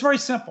 It's very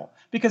simple.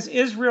 Because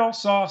Israel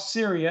saw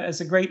Syria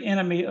as a great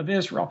enemy of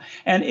Israel.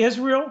 And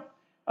Israel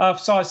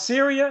saw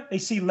Syria. They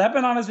see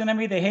Lebanon as an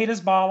enemy. They hate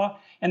Hezbollah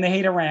and they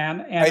hate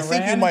Iran. And I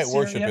think you might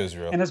worship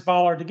Israel. And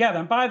Hezbollah are together.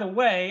 And by the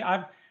way,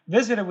 I've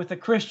visited with the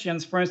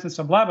Christians, for instance,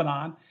 of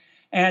Lebanon.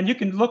 And you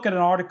can look at an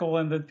article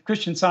in the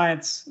Christian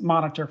Science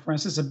Monitor, for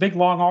instance, a big,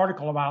 long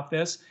article about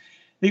this.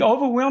 The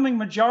overwhelming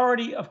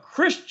majority of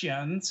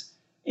Christians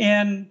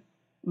in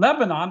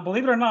Lebanon,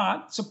 believe it or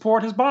not,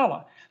 support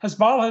Hezbollah.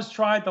 Hezbollah has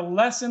tried to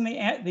lessen the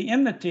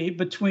enmity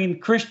between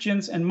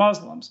Christians and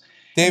Muslims.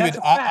 David,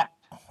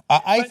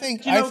 I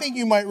think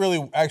you might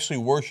really actually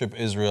worship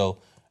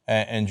Israel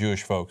and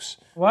Jewish folks.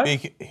 What?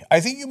 I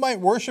think you might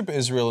worship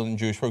Israel and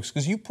Jewish folks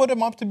because you put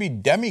them up to be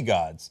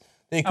demigods.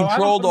 They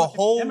control the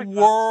whole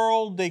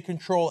world. They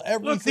control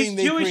everything.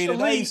 They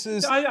created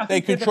ISIS.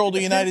 They control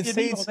the United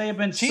States.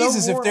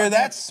 Jesus, if they're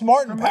that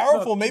smart and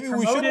powerful, maybe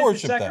we should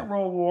worship them. The Second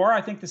World War.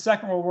 I think the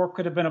Second World War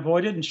could have been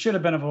avoided and should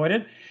have been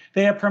avoided.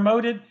 They have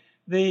promoted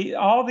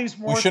all these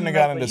wars. We shouldn't have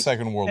gotten into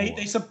Second World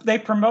War. They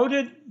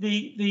promoted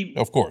the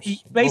of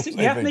course basic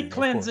ethnic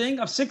cleansing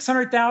of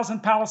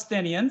 600,000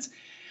 Palestinians.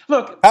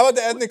 Look, how about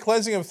the ethnic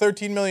cleansing of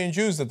 13 million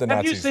Jews that the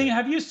Nazis did?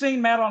 Have you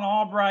seen Madeleine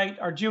Albright,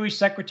 our Jewish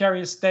Secretary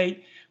of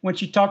State, when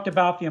she talked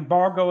about the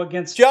embargo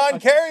against... John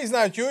Kerry's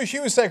not Jewish. He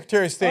was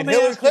Secretary of State.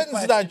 Hillary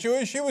Clinton's not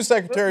Jewish. She was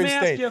Secretary of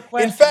State.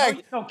 In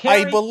fact,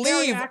 I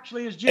believe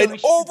an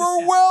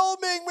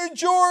overwhelming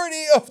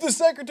majority of the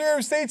Secretary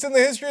of States in the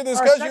history of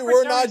this country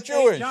were not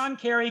Jewish. John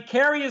Kerry.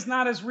 Kerry is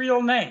not his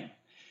real name.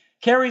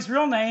 Kerry's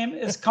real name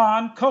is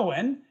Con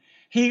Cohen.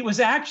 He was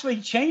actually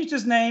changed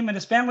his name, and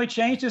his family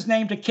changed his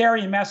name to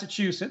Kerry in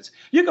Massachusetts.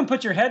 You can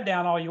put your head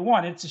down all you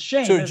want. It's a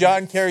shame. So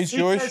John Kerry's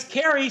Jewish? Because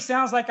Kerry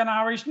sounds like an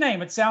Irish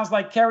name. It sounds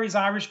like Kerry's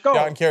Irish Gold.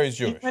 John Kerry's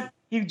Jewish.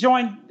 He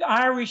joined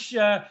Irish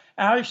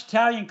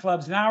Italian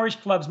clubs and Irish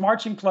clubs,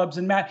 marching clubs,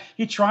 and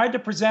he tried to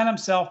present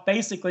himself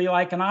basically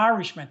like an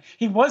Irishman.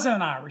 He wasn't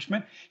an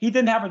Irishman. He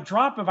didn't have a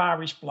drop of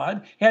Irish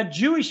blood. He had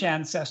Jewish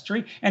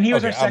ancestry, and he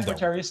was our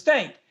Secretary of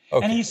State.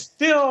 And he's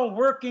still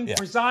working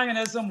for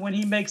Zionism when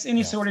he makes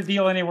any sort of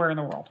deal anywhere in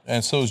the world.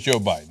 And so is Joe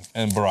Biden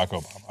and Barack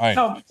Obama.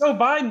 No, Joe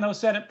Biden, though,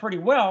 said it pretty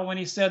well when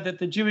he said that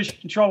the Jewish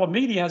control of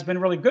media has been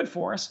really good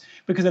for us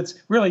because it's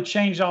really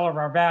changed all of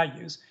our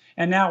values.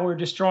 And now we're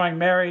destroying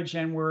marriage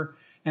and we're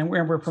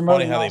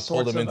promoting all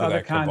sorts of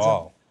other kinds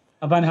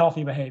of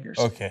unhealthy behaviors.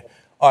 Okay.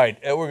 All right.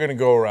 We're going to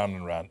go around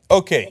and around.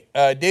 Okay.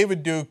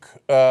 David Duke,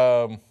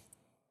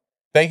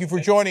 thank you for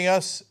joining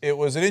us. It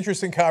was an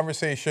interesting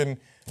conversation.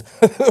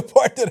 The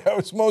part that I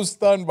was most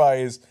stunned by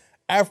is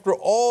after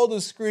all the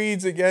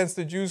screeds against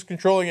the Jews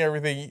controlling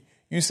everything,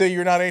 you say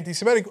you're not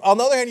anti-Semitic. On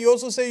the other hand, you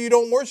also say you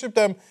don't worship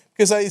them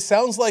because it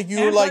sounds like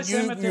you're like you.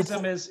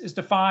 Anti-Semitism is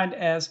defined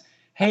as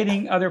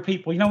hating other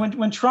people. You know,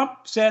 when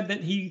Trump said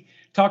that he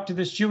talked to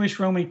this Jewish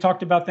room, he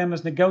talked about them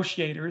as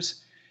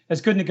negotiators,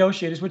 as good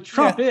negotiators, which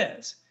Trump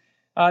is.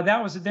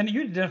 Then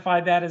you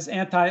identified that as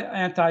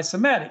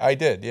anti-Semitic. I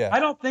did, yeah. I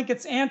don't think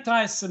it's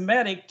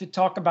anti-Semitic to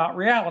talk about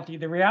reality.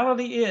 The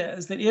reality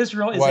is that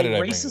Israel is a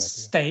racist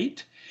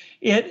state.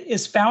 It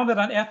is founded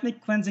on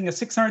ethnic cleansing of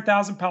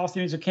 600,000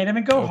 Palestinians who can't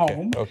even go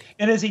home.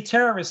 It is a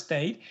terrorist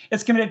state.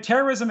 It's committed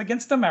terrorism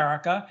against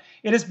America.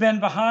 It has been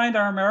behind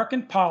our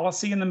American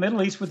policy in the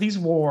Middle East with these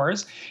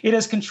wars. It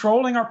is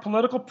controlling our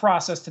political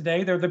process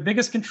today. They're the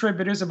biggest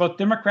contributors of both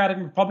Democratic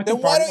and Republican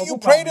parties. Then why don't you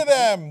pray to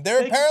them?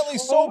 They're apparently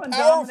so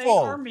powerful.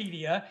 Our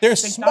media. They're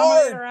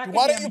smart.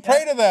 Why don't you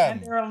pray to them?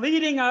 And they're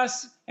leading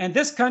us and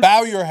this country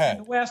bow your head.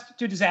 In the West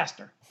to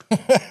disaster.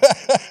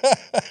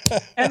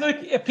 And look,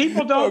 if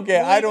people don't,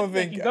 I don't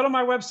think. Go to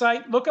my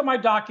website, look at my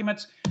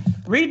documents,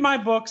 read my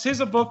books.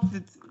 Here's a book,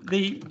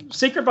 The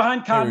Secret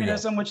Behind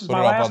Communism, which is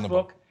my last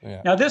book.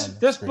 Now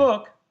this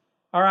book,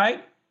 all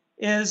right,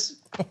 is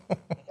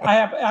I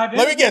have.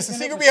 Let me guess. The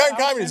Secret Behind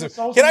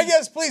Communism. Can I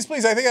guess, please?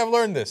 I think I've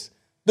learned this.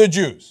 The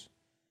Jews.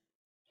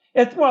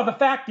 Well, the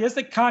fact is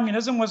that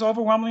communism was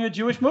overwhelmingly a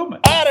Jewish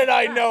movement. How did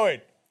I know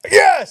it?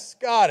 Yes,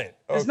 got it.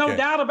 There's no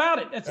doubt about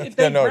it.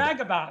 They brag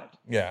about it.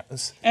 Yeah.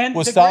 And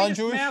was the Stalin greatest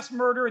Jewish? Mass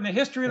murder in the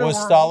history of the world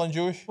Stalin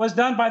Jewish? Was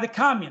done by the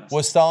communists.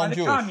 Was Stalin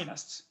Jewish? The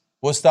communists.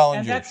 Was Stalin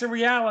Jewish? And that's a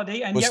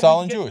reality. And was yet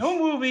Stalin we get Jewish? no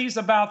movies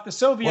about the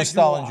Soviet Was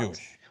Stalin gulags.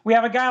 Jewish? We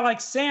have a guy like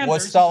Sanders,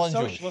 was Stalin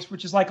who's a socialist,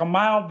 which is like a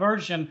mild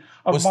version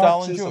of was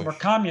Marxism or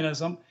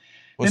communism.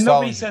 Then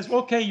nobody says,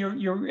 okay,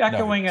 you're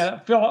echoing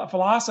a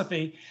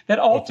philosophy that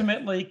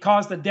ultimately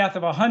caused the death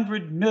of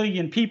 100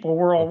 million people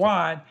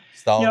worldwide.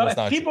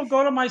 If people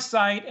go to my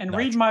site and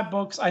read my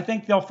books, I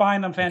think they'll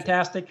find them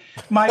fantastic.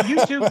 My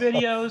YouTube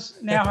videos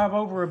now have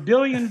over 1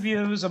 billion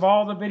views of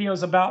all the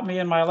videos about me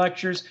and my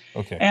lectures.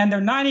 And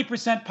they're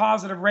 90%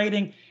 positive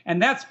rating.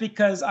 And that's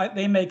because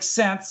they make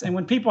sense. And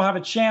when people have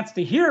a chance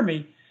to hear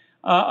me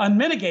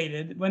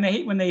unmitigated, when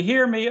they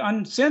hear me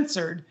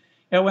uncensored,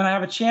 when I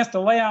have a chance to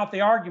lay out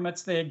the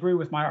arguments, they agree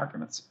with my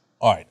arguments.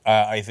 All right.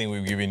 I think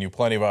we've given you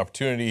plenty of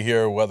opportunity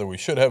here. Whether we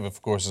should have,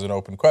 of course, is an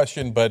open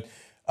question. But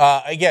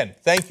again,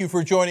 thank you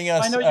for joining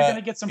us. I know you're going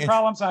to get some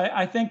problems.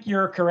 I think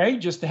you're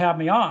courageous to have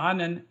me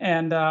on.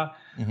 And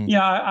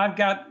I've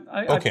got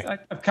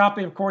a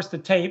copy, of course, the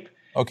tape.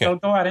 It'll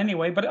go out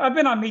anyway. But I've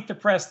been on Meet the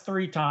Press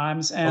 3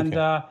 times. And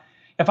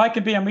if I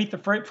could be on Meet the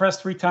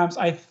Press 3 times,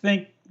 I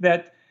think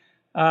that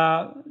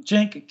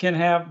Cenk can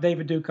have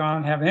David Duke on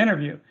and have an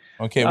interview.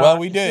 Okay, well,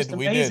 we did,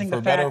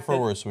 for better or for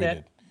worse, we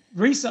did.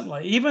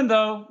 Recently, even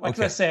though, like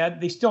I said,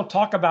 they still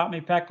talk about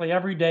me practically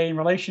every day in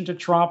relation to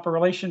Trump or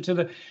relation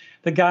to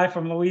the guy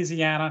from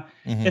Louisiana.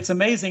 It's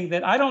amazing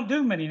that I don't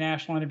do many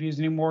national interviews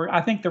anymore.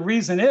 I think the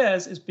reason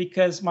is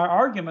because my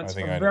arguments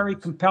are very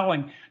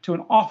compelling to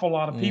an awful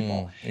lot of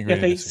people.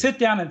 If they sit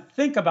down and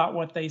think about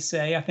what they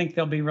say, I think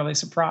they'll be really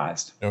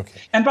surprised.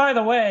 And by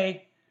the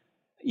way,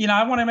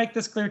 I want to make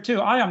this clear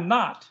too. I am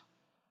not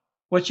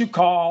what you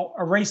call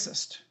a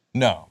racist.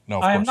 No,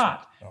 I am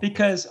not,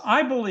 because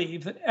I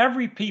believe that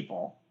every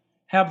people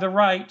have the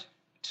right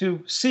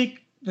to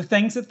seek the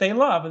things that they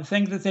love, the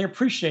things that they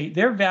appreciate,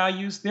 their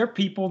values, their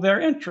people, their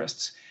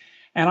interests.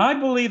 And I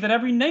believe that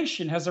every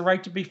nation has a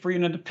right to be free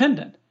and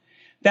independent.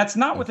 That's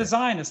not what the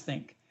Zionists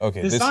think.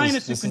 The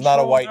Zionists who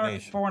control our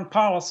foreign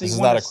policy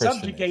want to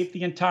subjugate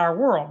the entire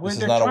world.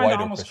 They're trying to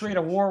almost create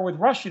a war with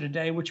Russia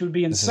today, which would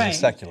be insane.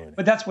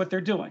 But that's what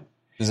they're doing.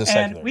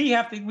 And we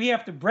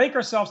have to break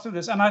ourselves through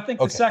this. And I think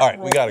the Second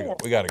World War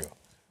we gotta go.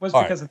 Was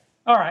because of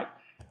all right.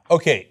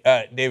 Okay,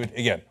 David,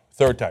 again,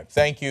 3rd time.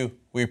 Thank you.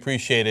 We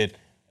appreciate it.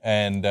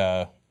 And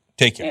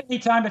take care.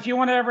 Anytime. If you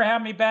want to ever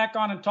have me back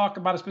on and talk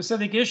about a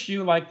specific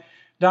issue like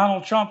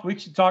Donald Trump, we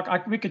could talk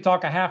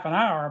a half an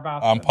hour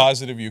about I'm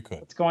positive you could.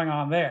 What's going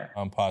on there.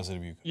 I'm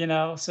positive you could. And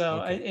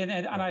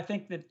I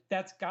think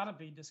that's got to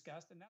be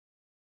discussed. And